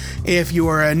formats. If you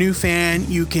are a new fan,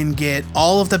 you can get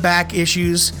all of the back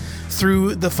issues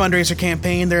through the fundraiser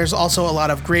campaign. There's also a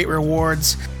lot of great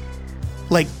rewards,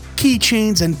 like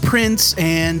keychains and prints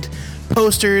and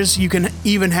posters. You can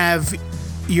even have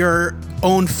your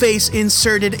own face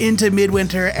inserted into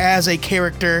Midwinter as a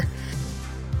character.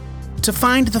 To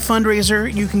find the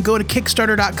fundraiser, you can go to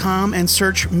Kickstarter.com and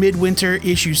search Midwinter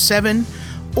Issue 7,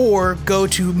 or go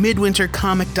to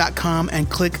midwintercomic.com and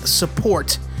click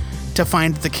Support to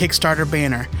find the Kickstarter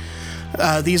banner.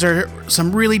 These are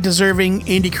some really deserving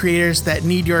indie creators that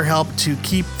need your help to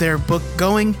keep their book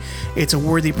going. It's a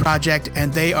worthy project,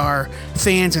 and they are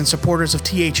fans and supporters of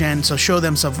THN, so show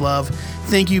them some love.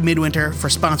 Thank you, Midwinter, for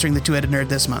sponsoring the Two-Headed Nerd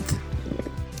this month.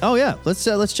 Oh, yeah.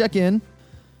 Let's check in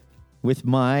with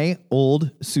my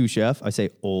old sous chef. I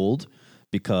say old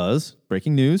because,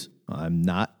 breaking news, I'm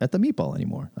not at the Meatball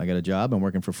anymore. I got a job. I'm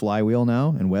working for Flywheel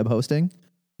now in web hosting.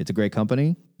 It's a great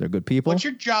company. They're good people. What's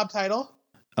your job title?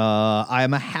 I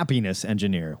am a happiness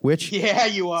engineer, which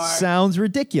you are. Sounds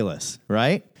ridiculous,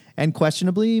 right? And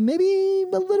questionably, maybe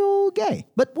a little gay,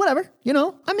 but whatever.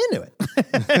 I'm into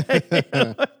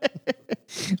it.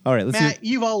 All right, Matt,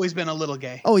 you've always been a little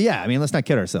gay. Oh, yeah. I mean, let's not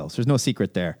kid ourselves. There's no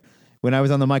secret there. When I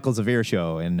was on the Michael Zavir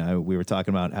show and we were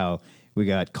talking about how I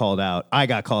got called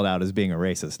out as being a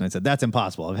racist. And I said, that's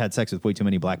impossible. I've had sex with way too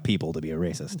many black people to be a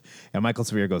racist. And Michael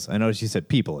Zavir goes, I noticed you said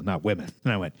people and not women.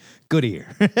 And I went, good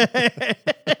ear.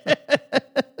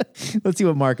 Let's see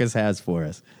what Marcus has for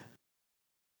us.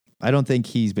 I don't think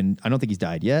he's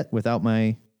died yet without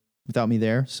me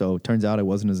there. So it turns out it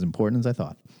wasn't as important as I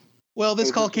thought. Well,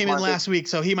 this call came in last week,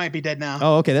 so he might be dead now.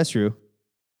 Oh, okay. That's true.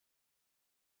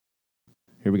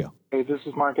 Here we go. Hey, this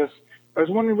is Marcus. I was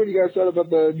wondering what you guys thought about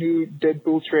the new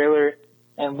Deadpool trailer,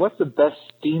 and what's the best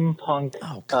steampunk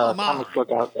comic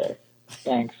book out there?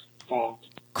 Thanks. Bye.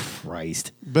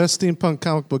 Christ. Best steampunk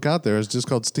comic book out there is just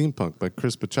called Steampunk by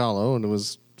Chris Pachalo, and it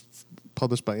was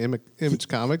published by Image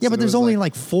Comics. Yeah, but there's only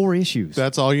like 4 issues.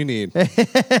 That's all you need. Do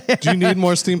you need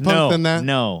more steampunk than that?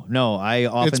 No. I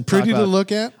often It's pretty to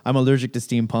look at. I'm allergic to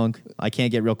steampunk. I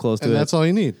can't get real close to it. And that's all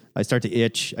you need. I start to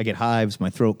itch. I get hives. My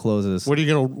throat closes. What are you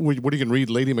gonna read?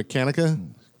 Lady Mechanica?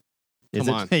 Come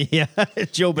on. Yeah,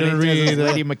 Joe Benitez,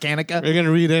 Lady Mechanica. Are you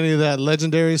gonna read any of that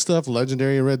legendary stuff?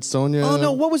 Legendary Red Sonja? Oh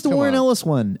no, what was the Warren Ellis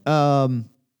one?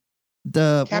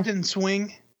 The Captain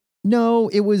Swing. No,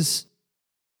 it was.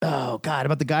 Oh God,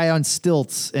 about the guy on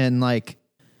stilts and like.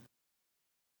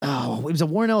 Oh, it was a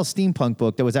Warren Ellis steampunk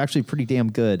book that was actually pretty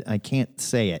damn good. I can't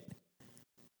say it.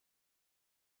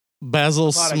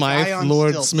 Basil Smythe,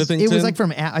 Lord stilts. Smithington. It was like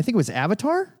from I think it was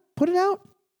Avatar. Put it out.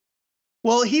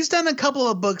 Well, he's done a couple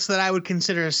of books that I would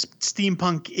consider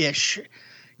steampunk-ish.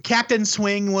 Captain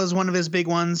Swing was one of his big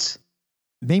ones.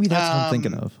 Maybe that's what I'm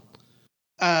thinking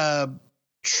of.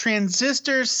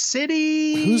 Transistor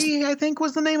City, I think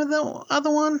was the name of the other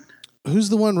one. Who's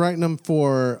the one writing them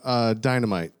for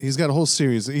Dynamite? He's got a whole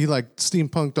series. He like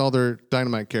steampunked all their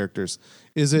Dynamite characters.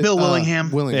 Is it Bill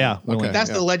Willingham? Willingham. Yeah, Okay.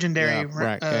 That's the legendary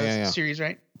series,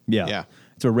 right? Yeah.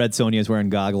 It's where Red Sonja is wearing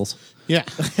goggles. Yeah.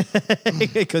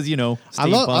 Because, I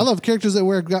love characters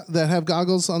that have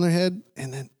goggles on their head,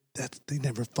 and then they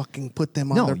never fucking put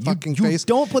them on their fucking face.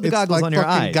 Don't put the goggles on your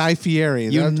eyes. Guy Fieri.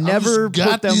 You never I've just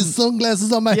got put them. these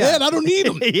sunglasses on my head. I don't need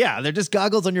them. Yeah, they're just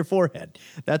goggles on your forehead.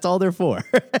 That's all they're for.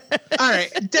 All right,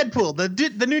 Deadpool,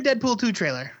 the new Deadpool 2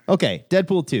 trailer. Okay,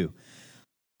 Deadpool 2.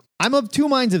 I'm of two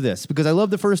minds of this because I love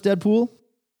the first Deadpool,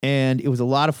 and it was a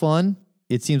lot of fun.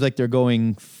 It seems like they're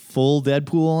going full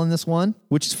Deadpool on this one,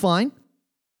 which is fine.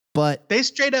 But they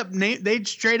straight up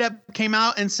came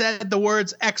out and said the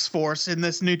words X-Force in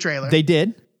this new trailer. They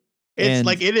did. It's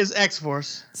like it is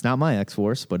X-Force. It's not my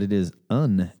X-Force, but it is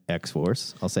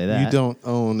X-Force. I'll say that. You don't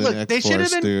own an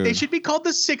X-Force, dude. They should be called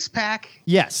the Six Pack.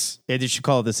 Yes, they should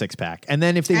call it the Six Pack. And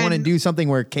then if they want to do something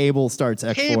where Cable starts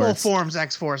X-Force. Cable forms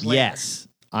X-Force later. Yes,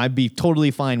 I'd be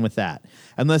totally fine with that.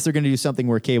 Unless they're going to do something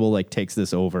where Cable like takes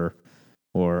this over,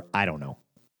 or I don't know.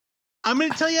 I'm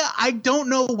going to tell you, I don't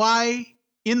know why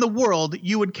in the world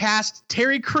you would cast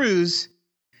Terry Crews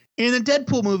in a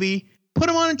Deadpool movie, put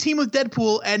him on a team with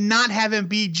Deadpool, and not have him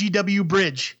be GW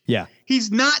Bridge. Yeah.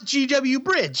 He's not GW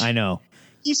Bridge. I know.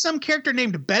 He's some character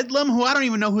named Bedlam, who I don't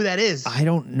even know who that is. I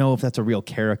don't know if that's a real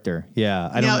character.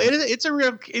 Yeah. It's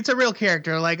a real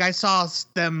character. Like I saw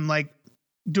them like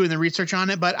doing the research on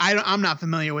it, but I'm not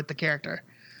familiar with the character.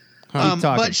 But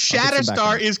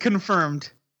Shatterstar is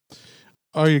confirmed.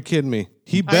 Are you kidding me?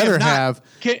 He better have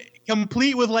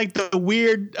complete with like the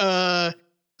weird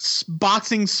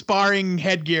boxing sparring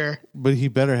headgear. But he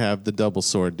better have the double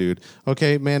sword, dude.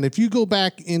 Okay, man, if you go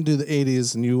back into the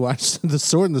 80s and you watch The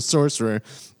Sword and the Sorcerer,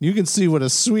 you can see what a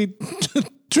sweet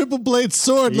triple blade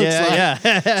sword looks like.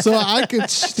 Yeah. So I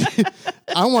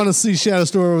want to see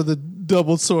Shatterstar with a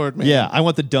double sword, man. Yeah, I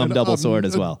want the dumb double sword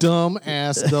as well. Dumb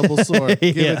ass double sword.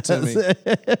 Give it to me.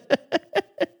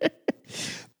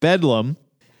 Bedlam,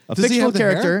 a fictional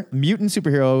character, mutant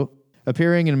superhero,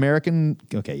 appearing in American.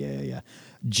 Okay, yeah.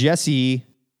 Jesse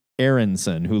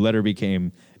Aronson, who later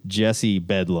became Jesse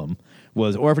Bedlam,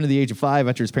 was orphaned at the age of 5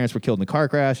 after his parents were killed in a car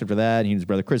crash. After that, he and his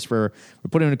brother Christopher were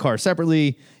put in a car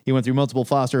separately. He went through multiple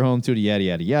foster homes, yada,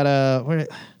 yada, yada.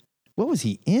 What was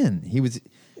he in? He was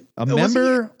a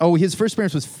member. His first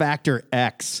appearance was Factor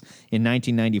X in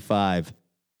 1995.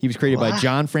 He was created by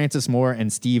John Francis Moore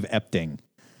and Steve Epting.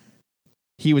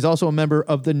 He was also a member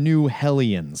of the New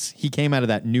Hellions. He came out of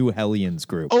that New Hellions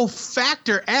group. Oh,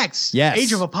 Factor X. Yes.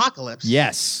 Age of Apocalypse.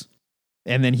 Yes.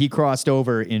 And then he crossed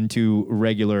over into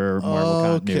regular Marvel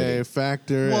continuity. Okay,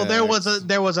 Factor Well, X.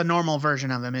 there was a normal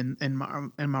version of him in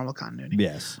Marvel continuity.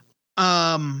 Yes.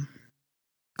 Call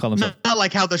himself. Not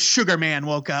like how the Sugar Man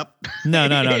woke up. No.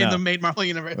 in the main Marvel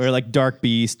universe. Or like Dark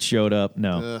Beast showed up.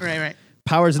 No. Right.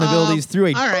 Powers and abilities through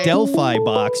a Delphi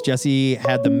box. Jesse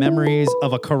had the memories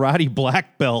of a karate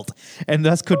black belt and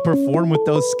thus could perform with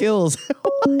those skills.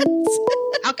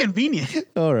 What? How convenient.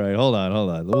 All right, hold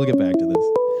on. We'll get back to this.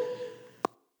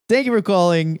 Thank you for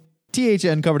calling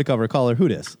THN cover to cover. Caller, who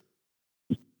dis?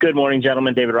 Good morning,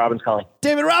 gentlemen. David Robbins calling.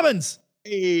 David Robbins.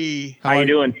 Hey. How you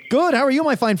doing? Good. How are you,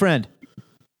 my fine friend?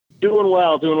 Doing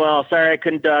well. Sorry I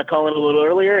couldn't call in a little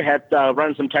earlier. Had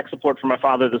run some tech support for my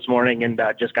father this morning and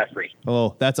just got free.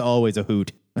 Oh, that's always a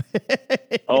hoot.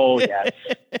 Oh, yes.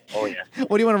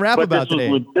 What do you want to rap about today?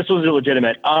 This was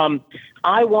illegitimate.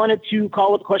 I wanted to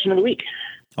call with the question of the week.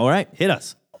 All right, hit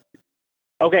us.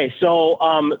 Okay, so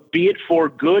be it for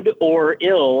good or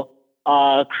ill,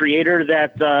 creator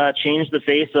that changed the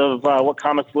face of what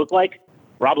comics look like,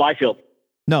 Rob Liefeld.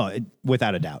 No,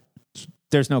 without a doubt.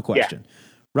 There's no question. Yeah.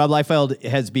 Rob Liefeld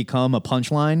has become a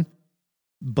punchline,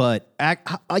 but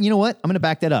you know what? I'm going to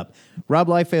back that up. Rob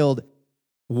Liefeld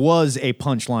was a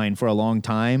punchline for a long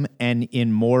time, and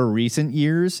in more recent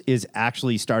years is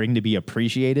actually starting to be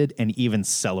appreciated and even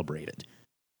celebrated.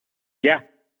 Yeah.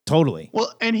 Totally.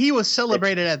 Well, and he was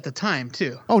celebrated at the time,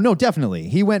 too. Oh, no, definitely.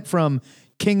 He went from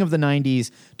king of the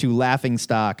 90s to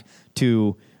laughingstock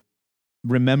to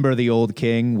remember the old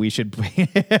king. We should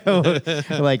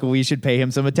we should pay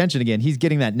him some attention again. He's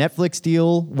getting that Netflix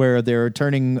deal where they're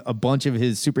turning a bunch of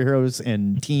his superheroes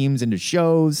and teams into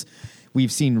shows.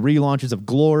 We've seen relaunches of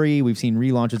Glory. We've seen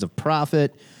relaunches of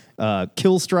Prophet.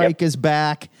 Killstrike is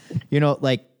back.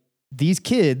 These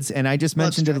kids, and I just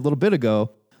mentioned it a little bit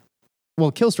ago.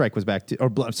 Well, Killstrike was back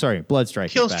Bloodstrike.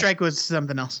 Killstrike was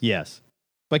something else. Yes.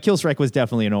 But Killstrike was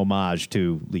definitely an homage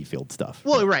to Liefeld stuff.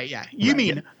 Well, right, yeah. You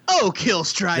mean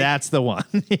Killstrike. That's the one.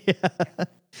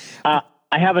 I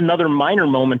have another minor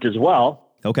moment as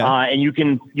well. Okay. And you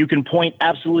can point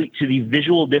absolutely to the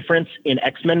visual difference in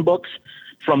X-Men books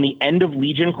from the end of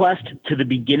Legion Quest to the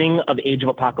beginning of Age of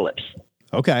Apocalypse.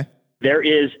 Okay. There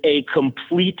is a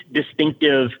complete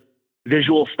distinctive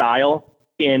visual style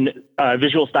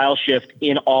shift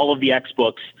in all of the X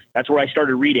books. That's where I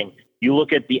started reading. You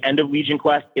look at the end of Legion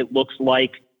Quest, it looks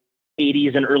like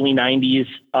 80s and early 90s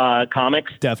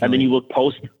comics. Definitely. And then you look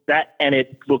post that, and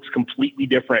it looks completely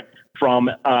different from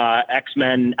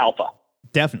X-Men Alpha.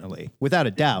 Definitely. Without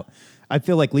a doubt. I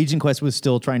feel like Legion Quest was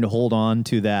still trying to hold on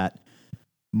to that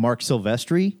Mark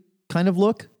Silvestri kind of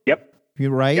look. Yep.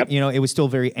 You're right. Yep. It was still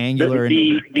very angular.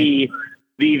 The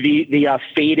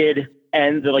faded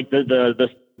and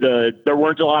there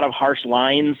weren't a lot of harsh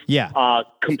lines. Yeah.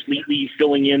 Completely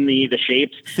filling in the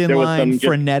shapes. Thin there line, was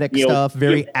frenetic stuff,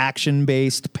 very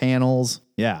action-based panels.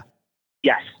 Yeah.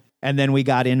 Yes. And then we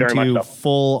got into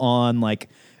full on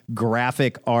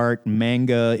graphic art,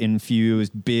 manga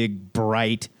infused, big,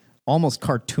 bright, almost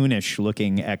cartoonish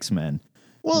looking X-Men.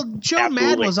 Well, Joe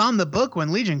Mad was on the book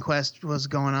when Legion Quest was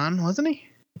going on, wasn't he?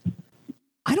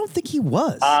 I don't think he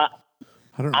was.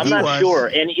 I'm not sure.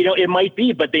 And, it might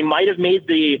be, but they might have made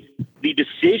the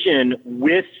decision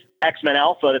with X-Men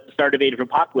Alpha at the start of Age of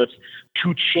Apocalypse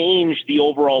to change the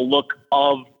overall look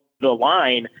of the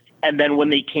line. And then when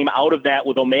they came out of that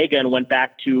with Omega and went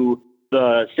back to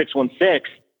the 616,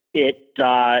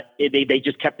 they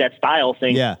just kept that style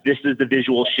saying, this is the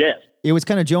visual shift. It was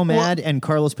kind of Joe Mad and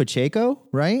Carlos Pacheco,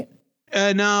 right?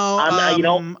 No,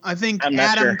 I think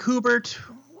Adam Kubert,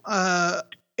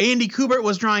 Andy Kubert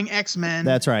was drawing X-Men.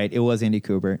 That's right. It was Andy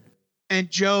Kubert. And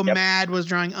Joe Mad was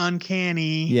drawing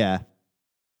Uncanny. Yeah.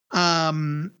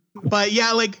 But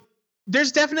yeah,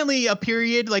 there's definitely a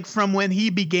period from when he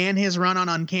began his run on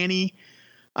Uncanny,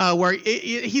 where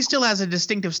he still has a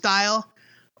distinctive style.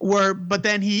 But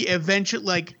then he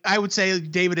eventually, I would say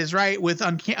David is right with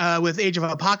Age of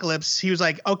Apocalypse. He was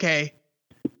like, okay,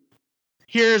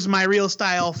 here's my real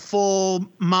style,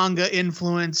 full manga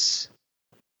influence.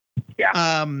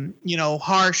 Yeah.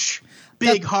 Harsh,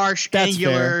 harsh,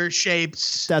 angular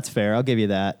shapes. That's fair. I'll give you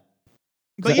that.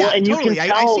 But and totally,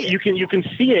 you can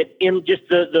see it in just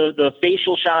the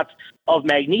facial shots of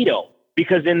Magneto,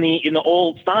 because in the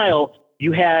old style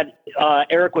you had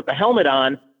Eric with the helmet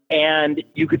on and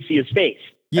you could see his face.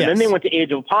 Yes. And then they went to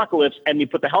Age of Apocalypse and you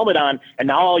put the helmet on, and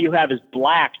now all you have is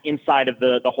black inside of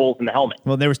the holes in the helmet.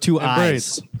 Well, there was two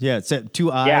eyes. Braids. Yeah, it's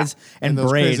 2 eyes and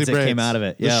braids that came out of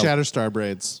it. The Shatterstar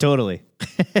braids. Totally.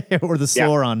 Or the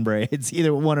Sauron braids,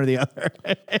 either one or the other.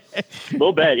 A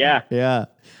little bit, yeah. Yeah.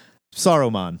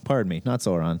 Saruman, pardon me, not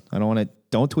Sauron.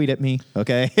 Don't tweet at me,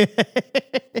 okay?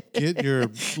 Get your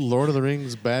Lord of the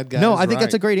Rings bad guys. No, I think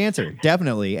that's a great answer.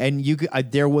 Definitely. And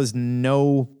there was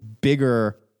no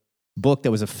bigger book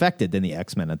that was affected than the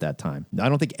X-Men at that time. I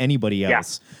don't think anybody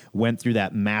else went through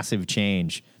that massive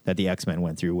change that the X-Men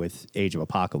went through with Age of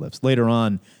Apocalypse. Later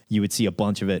on, you would see a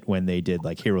bunch of it when they did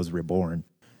Heroes Reborn,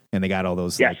 and they got all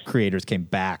those creators came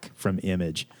back from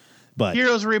Image. But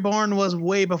Heroes Reborn was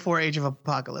way before Age of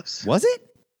Apocalypse. Was it?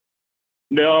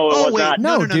 No, it was not.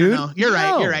 No, dude. No. You're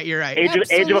right.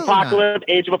 Age of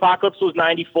Apocalypse was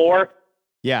 94.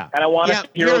 Yeah. And I want to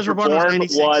Heroes Reborn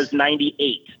was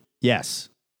 98. Yes.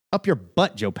 Up your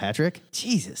butt, Joe Patrick.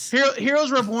 Jesus. Heroes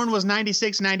Reborn was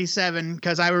 96, 97,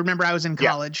 because I remember I was in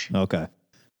college. Yeah. Okay.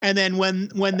 And then when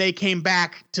they came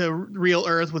back to Real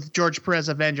Earth with George Perez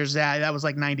Avengers, that was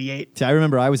 98. See, I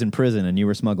remember I was in prison and you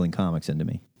were smuggling comics into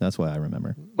me. That's why I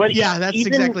remember. But that's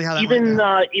exactly how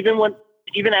that went.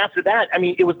 even after that, I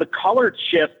mean, it was the color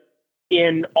shift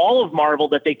in all of Marvel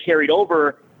that they carried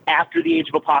over after the Age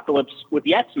of Apocalypse with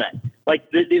the X-Men. Like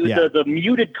the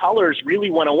muted colors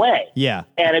really went away. Yeah.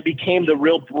 And it became the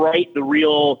real bright, the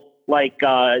real, like,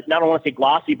 not I want to say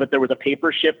glossy, but there was a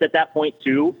paper shift at that point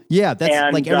too. Yeah.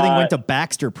 That's like everything went to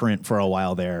Baxter print for a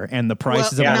while there, and the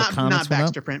prices of all the comics not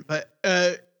Baxter print, but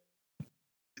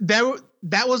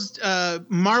that was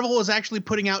Marvel was actually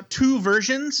putting out 2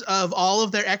 versions of all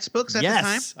of their X books at the time.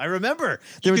 Yes, I remember.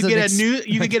 You could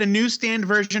get a newsstand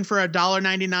version for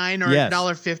 $1.99 or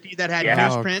 $1.50 that had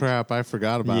newsprint. Oh crap! I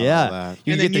forgot about all that.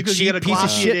 You could get the cheap piece of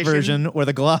shit edition. version or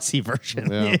the glossy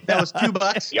version. Yeah. That was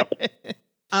 $2. Yep.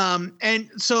 And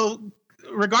so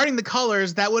regarding the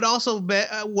colors, that would also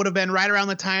would have been right around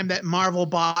the time that Marvel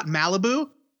bought Malibu,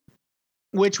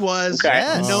 which was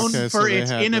known for its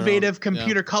innovative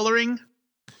computer coloring.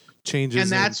 Changes,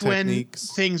 and that's techniques.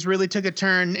 when things really took a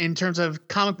turn in terms of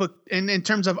comic book and in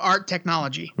terms of art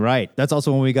technology. Right. That's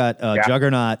also when we got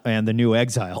Juggernaut and the New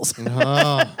Exiles.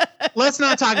 Let's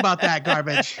not talk about that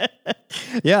garbage.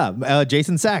 Yeah.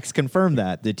 Jason Sachs confirmed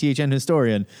that. The THN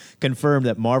historian confirmed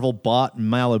that Marvel bought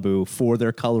Malibu for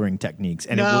their coloring techniques.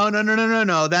 And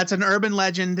No. That's an urban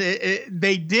legend.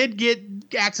 They did get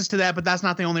access to that, but that's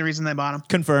not the only reason they bought them.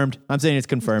 Confirmed. I'm saying it's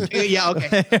confirmed. Yeah,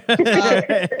 okay.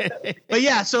 But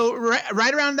yeah, so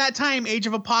right around that time, Age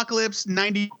of Apocalypse,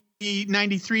 90,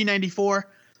 93, 94,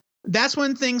 that's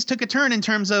when things took a turn in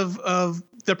terms of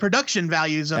the production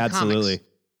values of Absolutely. comics.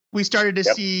 We started to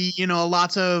see,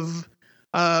 lots of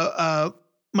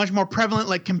much more prevalent,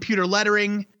 like computer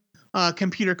lettering,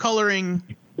 computer coloring,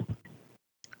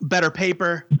 better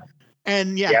paper.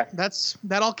 And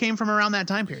that all came from around that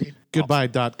time period. Goodbye,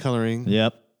 dot coloring.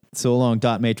 Yep. So long,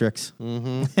 dot matrix.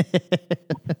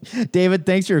 Mm-hmm. David,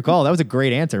 thanks for your call. That was a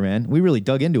great answer, man. We really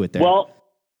dug into it there. Well,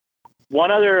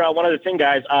 one other thing,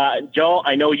 guys. Joe,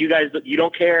 I know you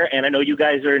don't care, and I know you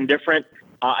guys are indifferent.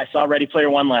 I saw Ready Player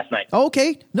One last night.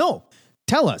 Okay. No.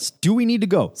 Tell us. Do we need to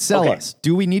go? Sell us.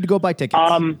 Do we need to go buy tickets?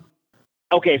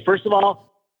 Okay. First of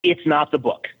all, it's not the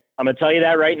book. I'm going to tell you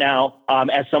that right now.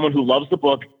 As someone who loves the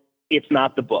book, it's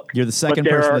not the book. You're the second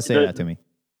person to say that to me.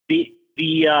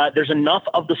 There's enough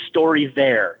of the story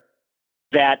there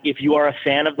that if you are a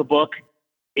fan of the book,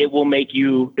 it will make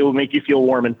you feel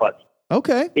warm and fuzzy.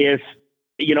 Okay. If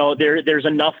there's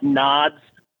enough nods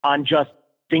on just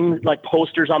things like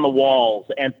posters on the walls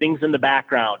and things in the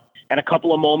background and a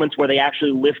couple of moments where they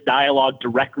actually lift dialogue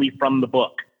directly from the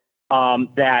book,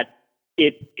 that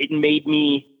it made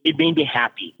me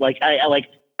happy.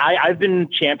 I've been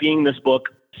championing this book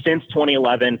since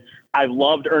 2011. I've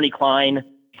loved Ernie Klein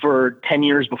for 10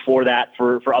 years before that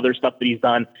for other stuff that he's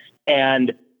done.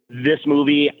 And this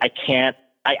movie, I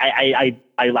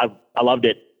loved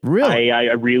it. Really?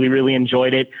 I really, really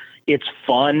enjoyed it. It's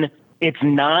fun. It's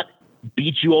not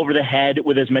beat you over the head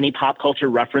with as many pop culture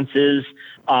references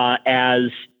as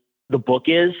the book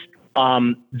is.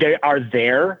 They are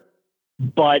there,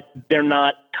 but they're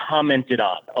not commented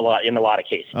on in a lot of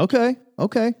cases. Okay.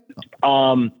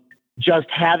 Just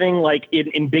having like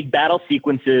in big battle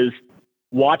sequences,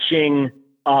 watching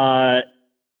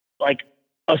like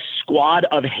a squad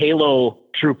of Halo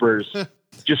troopers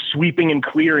just sweeping and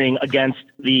clearing against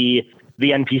the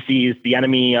NPCs, the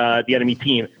enemy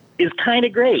team is kind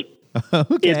of great.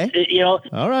 Okay.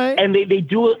 All right. And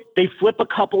they flip a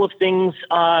couple of things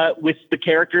with the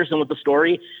characters and with the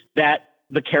story, that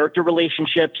the character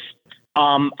relationships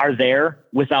are there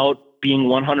without being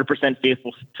 100%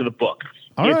 faithful to the book.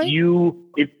 If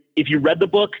you read the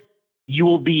book, you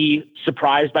will be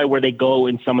surprised by where they go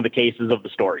in some of the cases of the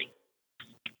story.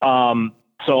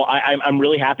 So I'm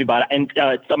really happy about it. And so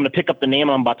I'm going to pick up the name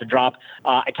I'm about to drop.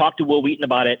 I talked to Will Wheaton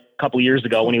about it a couple years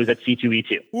ago when he was at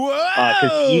C2E2.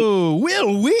 Whoa,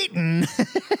 Will Wheaton.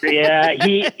 Yeah,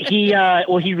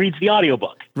 he reads the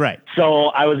audiobook. Right. So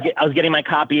I was getting my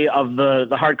copy of the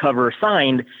hardcover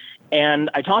signed,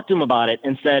 and I talked to him about it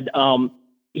and said,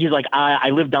 he's like, I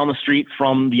live down the street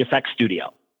from the effects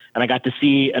studio, and I got to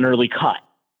see an early cut.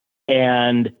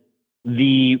 And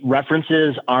the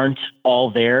references aren't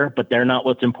all there, but they're not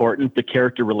what's important. The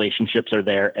character relationships are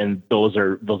there, and those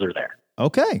are there.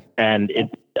 Okay. And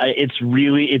it's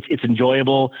really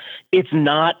enjoyable. It's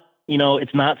not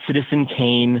Citizen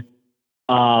Kane.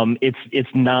 It's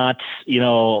not,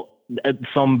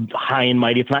 some high and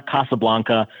mighty. It's not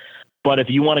Casablanca. But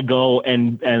if you want to go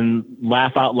and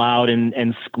laugh out loud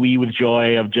and squee with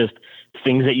joy of just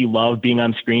things that you love being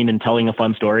on screen and telling a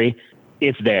fun story,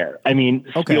 it's there. I mean,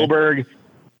 okay.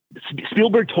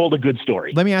 Spielberg told a good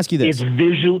story. Let me ask you this. It's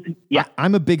visual. Yeah.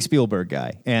 I'm a big Spielberg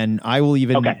guy, and I will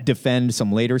even defend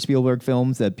some later Spielberg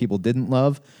films that people didn't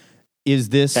love. Is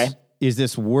this is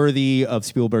this worthy of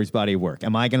Spielberg's body of work?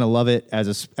 Am I going to love it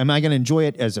am I going to enjoy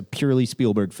it as a purely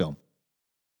Spielberg film?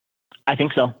 I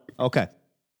think so. Okay.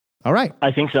 All right.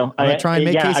 I think so. I'm going to try and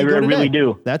make Casey go today. I really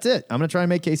do. That's it. I'm going to try and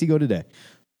make Casey go today.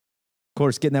 Of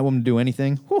course, getting that woman to do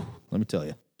anything, whew, let me tell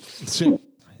you. It's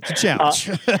a challenge.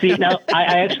 See, now,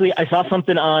 I saw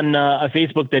something on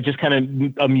Facebook that just kind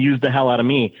of amused the hell out of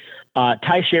me.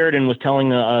 Ty Sheridan was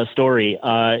telling a story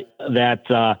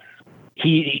that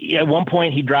he at one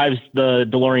point he drives the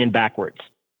DeLorean backwards.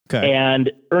 Okay.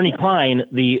 And Ernie Klein,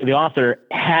 the author,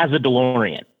 has a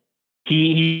DeLorean.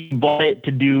 He bought it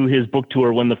to do his book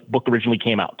tour when the book originally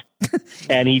came out.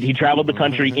 And he traveled the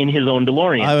country in his own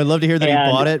DeLorean. I would love to hear that he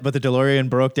bought it, but the DeLorean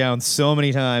broke down so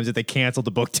many times that they canceled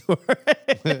the book tour.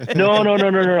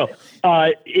 No.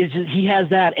 He has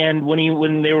that, and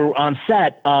when they were on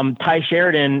set, Ty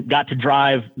Sheridan got to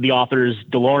drive the author's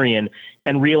DeLorean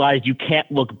and realized you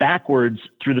can't look backwards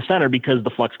through the center because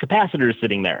the flux capacitor is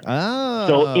sitting there. Oh.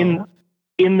 So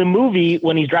in the movie,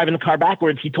 when he's driving the car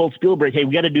backwards, he told Spielberg, "Hey,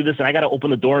 we got to do this, and I got to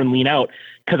open the door and lean out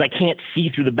because I can't see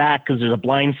through the back because there's a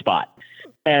blind spot."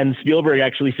 And Spielberg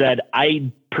actually said,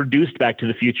 "I produced Back to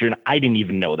the Future, and I didn't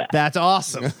even know that." That's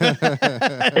awesome.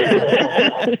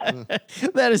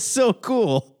 That is so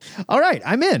cool. All right,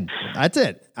 I'm in. That's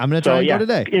it. I'm going to try and go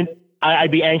today. I'd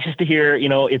be anxious to hear.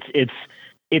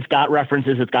 It's got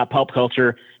references, it's got pulp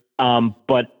culture,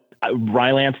 but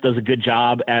Rylance does a good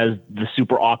job as the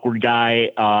super awkward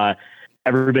guy.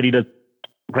 Everybody does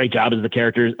a great job as the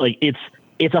characters. Like it's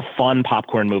a fun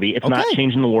popcorn movie. It's not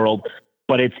changing the world,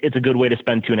 but it's a good way to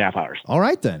spend 2.5 hours. All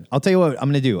right, then. I'll tell you what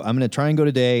I'm going to do. I'm going to try and go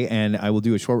today, and I will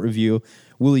do a short review.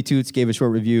 Wooly Toots gave a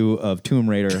short review of Tomb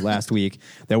Raider last week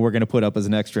that we're going to put up as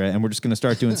an extra, and we're just going to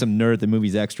start doing some Nerd the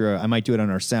Movies extra. I might do it on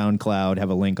our SoundCloud,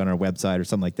 have a link on our website or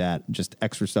something like that. Just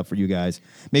extra stuff for you guys.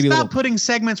 Maybe Stop putting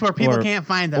segments where people can't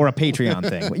find them. Or a Patreon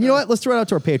thing. You know what? Let's throw it out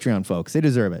to our Patreon folks. They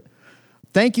deserve it.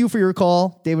 Thank you for your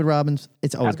call, David Robbins.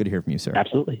 It's always good to hear from you, sir.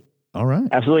 Absolutely. All right.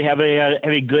 Absolutely. Have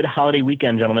a good holiday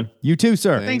weekend, gentlemen. You too,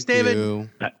 sir. Thanks, David. All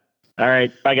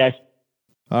right. Bye, guys.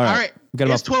 All right. All right.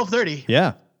 It's 12:30.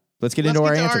 Yeah. Let's get into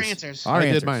our answers.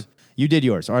 I did mine. You did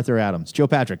yours. Arthur Adams. Joe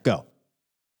Patrick, go.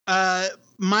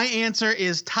 My answer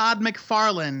is Todd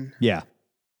McFarlane. Yeah.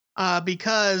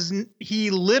 Because he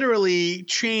literally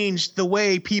changed the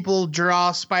way people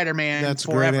draw Spider-Man. That's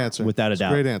forever. a great answer. Without a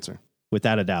doubt. Great answer.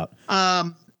 Without a doubt.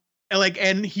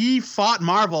 And he fought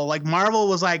Marvel. Like Marvel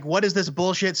was like, "What is this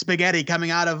bullshit spaghetti coming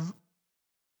out of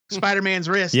Spider-Man's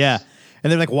wrist?" Yeah. And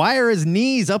they're like, why are his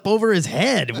knees up over his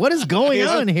head? What is going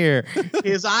on here?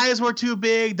 His eyes were too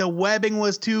big. The webbing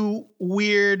was too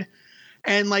weird.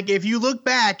 And like, if you look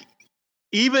back,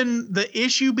 even the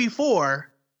issue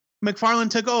before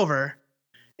McFarlane took over,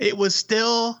 it was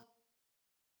still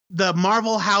the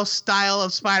Marvel House style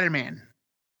of Spider-Man.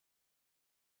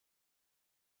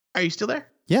 Are you still there?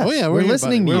 Yeah. Oh yeah, we're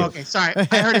listening to you. Okay, sorry.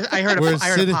 I heard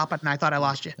it pop up and I thought I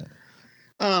lost you.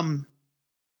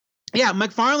 Yeah,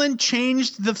 McFarlane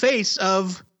changed the face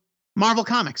of Marvel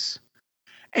Comics.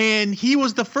 And he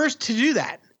was the first to do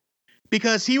that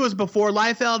because he was before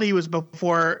Liefeld, he was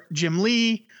before Jim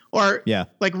Lee, or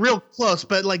like real close,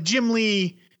 but like Jim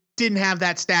Lee didn't have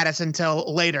that status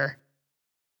until later.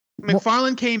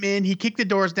 McFarlane came in, he kicked the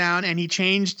doors down, and he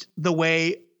changed the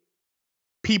way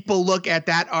people look at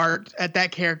that art, at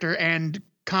that character and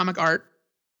comic art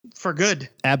for good.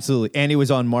 Absolutely. And it was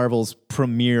on Marvel's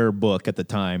premiere book at the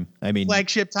time. I mean,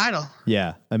 flagship title.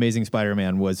 Yeah. Amazing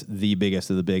Spider-Man was the biggest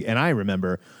of the big. And I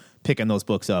remember picking those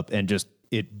books up and just,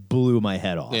 it blew my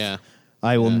head off. Yeah.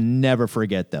 I will never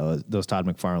forget those Todd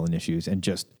McFarlane issues, and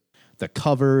just the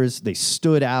covers, they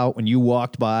stood out when you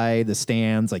walked by the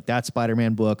stands. Like that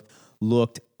Spider-Man book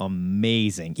looked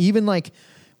amazing. Even like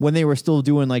when they were still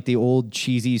doing like the old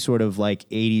cheesy sort of like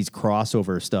 80s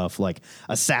crossover stuff, like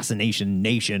Assassination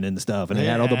Nation and stuff. And it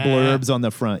had all the blurbs on the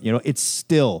front. You know, it's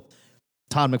still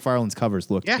Todd McFarlane's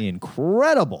covers looked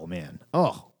incredible, man.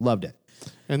 Oh, loved it.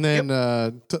 And then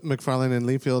McFarlane and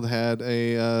Liefeld had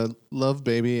a love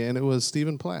baby, and it was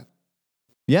Stephen Platt.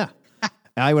 Yeah.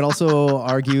 I would also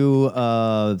argue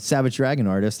Savage Dragon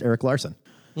artist Eric Larson.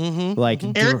 Mm-hmm. Like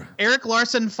Eric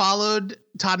Larson followed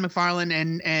Todd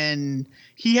McFarlane, and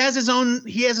he has his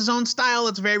own style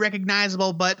that's very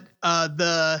recognizable, but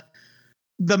the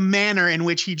manner in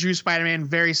which he drew Spider-Man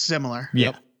very similar.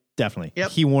 Yep, definitely.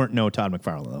 Yep. He weren't no Todd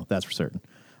McFarlane though, that's for certain.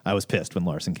 I was pissed when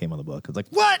Larson came on the book. I was like,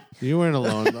 "What? You weren't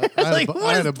alone." I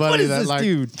had a buddy that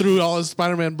like threw all his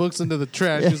Spider-Man books into the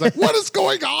trash. He was like, "What is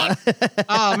going on?"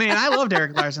 Oh man, I loved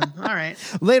Eric Larson. All right.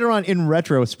 Later on, in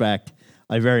retrospect,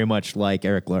 I very much like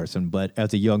Eric Larson, but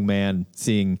as a young man,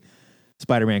 seeing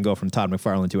Spider-Man go from Todd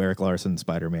McFarlane to Eric Larson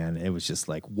Spider-Man. It was just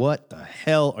like, what the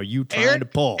hell are you trying to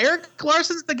pull? Eric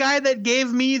Larson's the guy that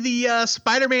gave me the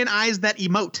Spider-Man eyes that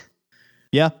emote.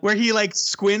 Yeah. Where he like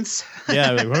squints.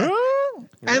 Yeah.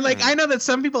 And like, I know that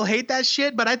some people hate that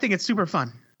shit, but I think it's super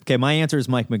fun. Okay, my answer is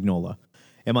Mike Mignola.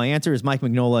 And my answer is Mike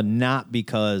Mignola not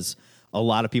because a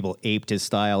lot of people aped his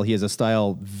style. He has a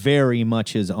style very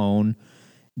much his own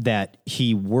that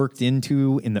he worked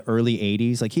into in the early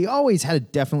 80s. Like, he always had a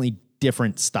definitely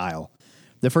different style.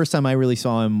 The first time I really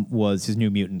saw him was his New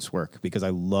Mutants work because I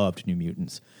loved New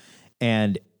Mutants.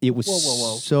 And it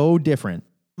was so different.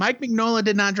 Mike Mignola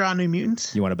did not draw New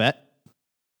Mutants. You want to bet?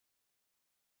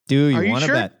 Do you want to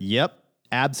sure? bet? Yep.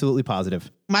 Absolutely positive.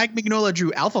 Mike Mignola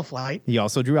drew Alpha Flight. He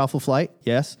also drew Alpha Flight,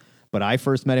 yes. But I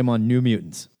first met him on New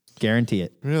Mutants. Guarantee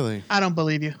it. Really? I don't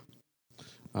believe you.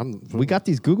 We got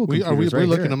these Google computers we're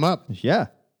looking them up. Yeah.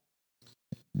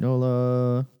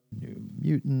 Nola, New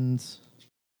Mutants.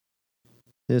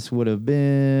 This would have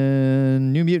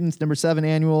been New Mutants #7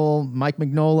 annual. Mike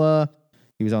Mignola.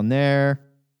 He was on there.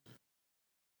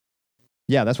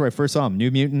 Yeah, that's where I first saw him.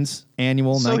 New Mutants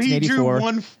annual, so 1984. He drew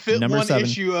one 7.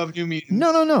 issue of New Mutants.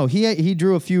 No. He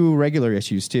drew a few regular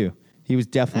issues too. He was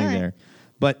definitely there.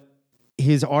 But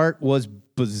his art was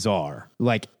bizarre.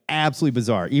 Like, absolutely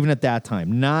bizarre. Even at that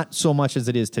time. Not so much as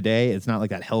it is today. It's not like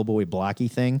that Hellboy blocky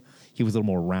thing. He was a little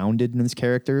more rounded in his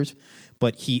characters.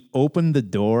 But he opened the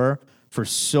door for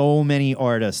so many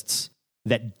artists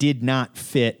that did not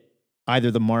fit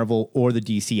either the Marvel or the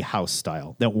DC house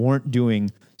style, that weren't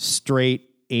doing straight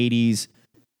 80s,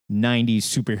 90s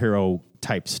superhero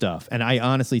type stuff. And I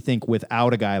honestly think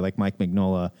without a guy like Mike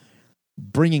Mignola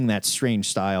bringing that strange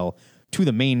style to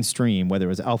the mainstream, whether it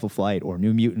was Alpha Flight or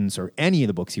New Mutants or any of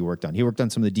the books he worked on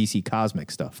some of the DC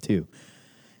Cosmic stuff too,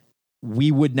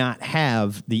 we would not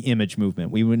have the Image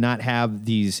movement. We would not have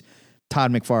these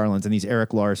Todd McFarlanes and these Eric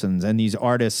Larsons and these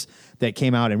artists that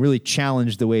came out and really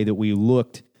challenged the way that we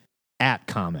looked at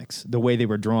comics, the way they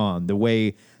were drawn, the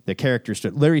way the characters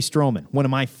stood. Larry Stroman, one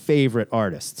of my favorite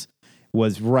artists,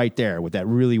 was right there with that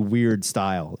really weird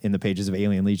style in the pages of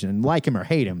Alien Legion. And like him or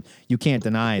hate him, you can't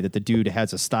deny that the dude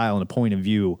has a style and a point of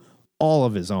view all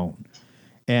of his own.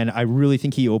 And I really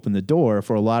think he opened the door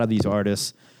for a lot of these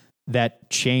artists that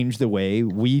changed the way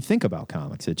we think about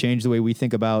comics. It changed the way we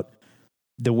think about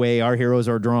the way our heroes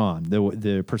are drawn,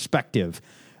 the perspective,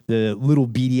 the little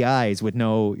beady eyes with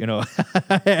no,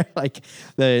 like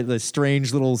the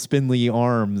strange little spindly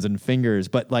arms and fingers,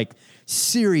 but like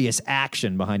serious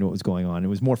action behind what was going on. It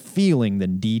was more feeling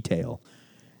than detail.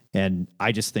 And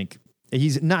I just think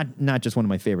he's not just one of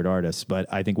my favorite artists,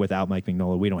 but I think without Mike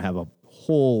Mignola, we don't have a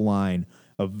whole line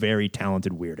of very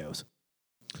talented weirdos.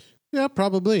 Yeah,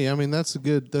 probably. I mean, that's a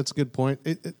good point.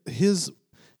 His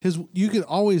you could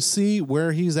always see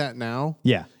where he's at now.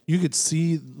 Yeah. You could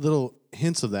see little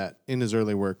hints of that in his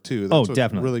early work too. That's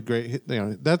definitely. Really great.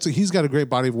 He's got a great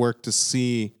body of work to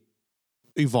see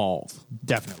evolve.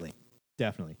 Definitely.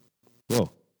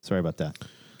 Whoa. Sorry about that.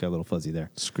 Got a little fuzzy there.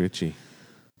 Scritchy.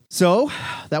 So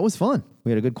that was fun.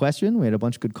 We had a good question. We had a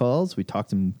bunch of good calls. We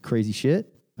talked some crazy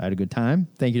shit. I had a good time.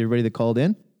 Thank you to everybody that called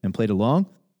in and played along.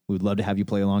 We would love to have you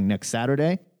play along next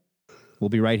Saturday. We'll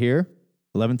be right here,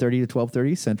 11:30 to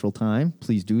 12:30 Central Time.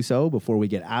 Please do so before we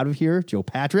get out of here. Joe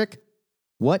Patrick,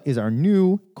 what is our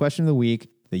new question of the week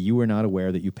that you were not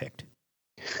aware that you picked?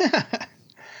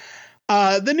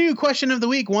 The new question of the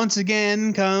week, once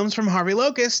again, comes from Harvey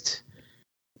Locust.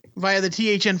 Via the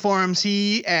THN forums,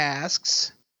 he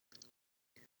asks,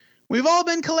 we've all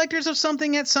been collectors of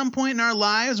something at some point in our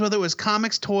lives, whether it was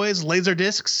comics, toys, laser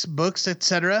discs, books,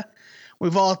 etc.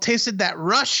 We've all tasted that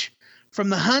rush from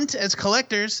the hunt as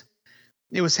collectors.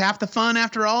 It was half the fun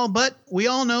after all, but we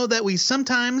all know that we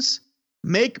sometimes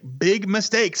make big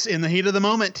mistakes in the heat of the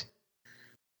moment.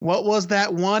 What was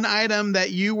that one item that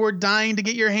you were dying to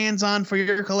get your hands on for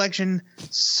your collection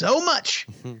so much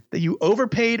that you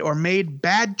overpaid or made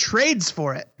bad trades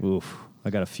for it? Oof, I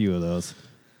got a few of those.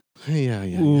 Yeah.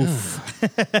 Oof.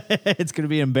 It's going to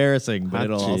be embarrassing, but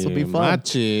it'll also be fun.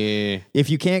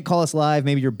 If you can't call us live,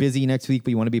 maybe you're busy next week,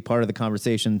 but you want to be part of the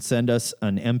conversation, send us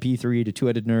an MP3 to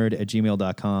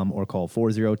twoheadednerd@gmail.com or call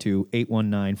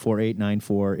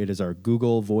 402-819-4894. It is our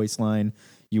Google voice line.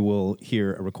 You will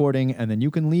hear a recording, and then you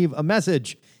can leave a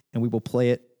message, and we will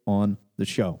play it on the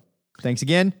show. Thanks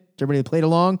again to everybody that played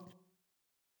along.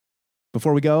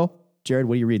 Before we go, Jared,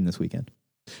 what are you reading this weekend?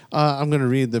 I'm going to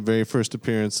read the very first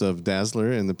appearance of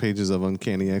Dazzler in the pages of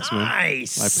Uncanny X-Men.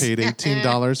 Nice. I paid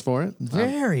 $18 for it.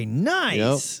 Very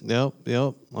nice. Yep.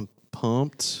 I'm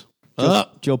pumped.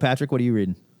 Joe Patrick, what are you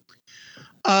reading?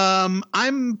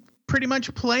 I'm pretty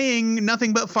much playing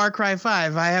nothing but Far Cry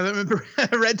 5. I haven't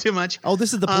read too much. Oh,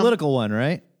 this is the political one,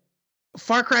 right?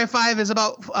 Far Cry 5 is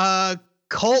about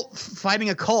cult fighting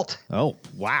a cult. Oh,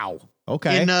 wow.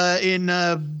 Okay. In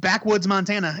backwoods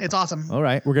Montana. It's awesome. All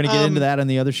right. We're going to get into that on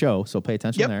the other show, so pay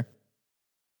attention there.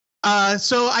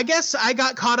 So I guess I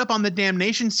got caught up on the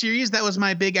Damnation series. That was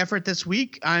my big effort this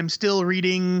week. I'm still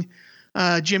reading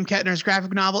Jim Kettner's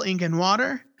graphic novel, Ink and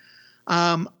Water.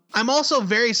 I'm also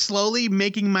very slowly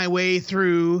making my way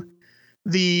through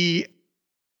the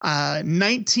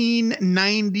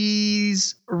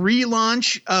 1990s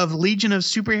relaunch of Legion of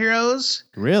Superheroes.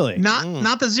 Really?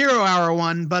 Not the 0 Hour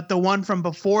one, but the one from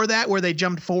before that where they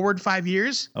jumped forward 5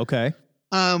 years. Okay.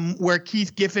 Where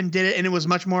Keith Giffen did it, and it was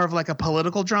much more of like a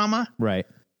political drama. Right.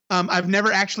 I've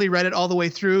never actually read it all the way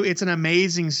through. It's an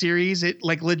amazing series. It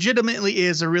like legitimately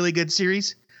is a really good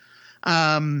series.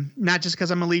 Not just because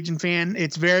I'm a Legion fan.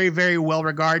 It's very, very well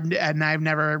regarded, and I've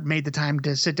never made the time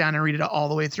to sit down and read it all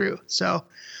the way through. So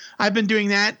I've been doing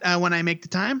that when I make the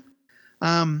time.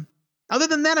 Other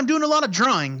than that, I'm doing a lot of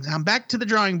drawing. I'm back to the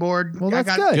drawing board. Well,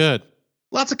 that's good.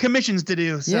 Lots of commissions to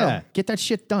do. So. Yeah, get that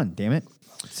shit done, damn it.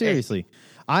 Seriously.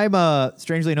 I'm,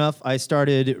 strangely enough, I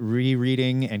started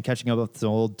rereading and catching up with some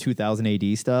old 2000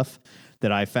 AD stuff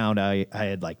that I found I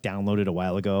had like downloaded a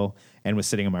while ago and was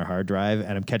sitting on my hard drive,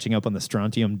 and I'm catching up on the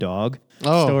Strontium Dog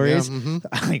stories. Yeah, mm-hmm.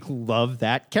 I love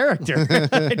that character.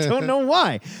 I don't know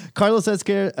why. Carlos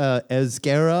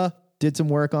Ezquerra did some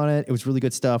work on it. It was really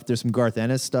good stuff. There's some Garth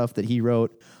Ennis stuff that he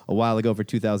wrote a while ago for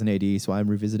 2000 AD, so I'm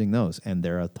revisiting those, and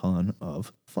they're a ton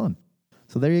of fun.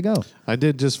 So there you go. I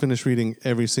did just finish reading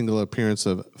every single appearance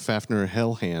of Fafnir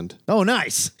Hellhand. Oh,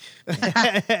 nice.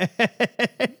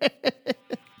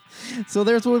 So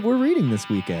there's what we're reading this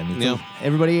weekend. Yeah.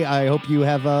 Everybody, I hope you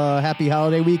have a happy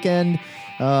holiday weekend.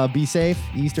 Be safe.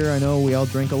 Easter, I know we all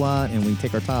drink a lot and we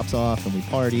take our tops off and we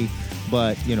party.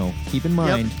 But, keep in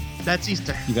mind. Yep, that's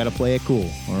Easter. You got to play it cool,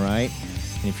 all right?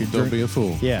 And if you're Don't be a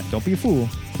fool. Yeah, don't be a fool.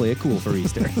 Play it cool for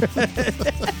Easter.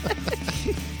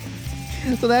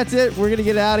 So that's it. We're going to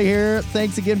get out of here.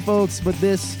 Thanks again, folks. But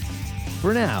this,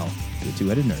 for now, the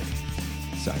Two-Headed Nerd,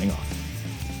 signing off.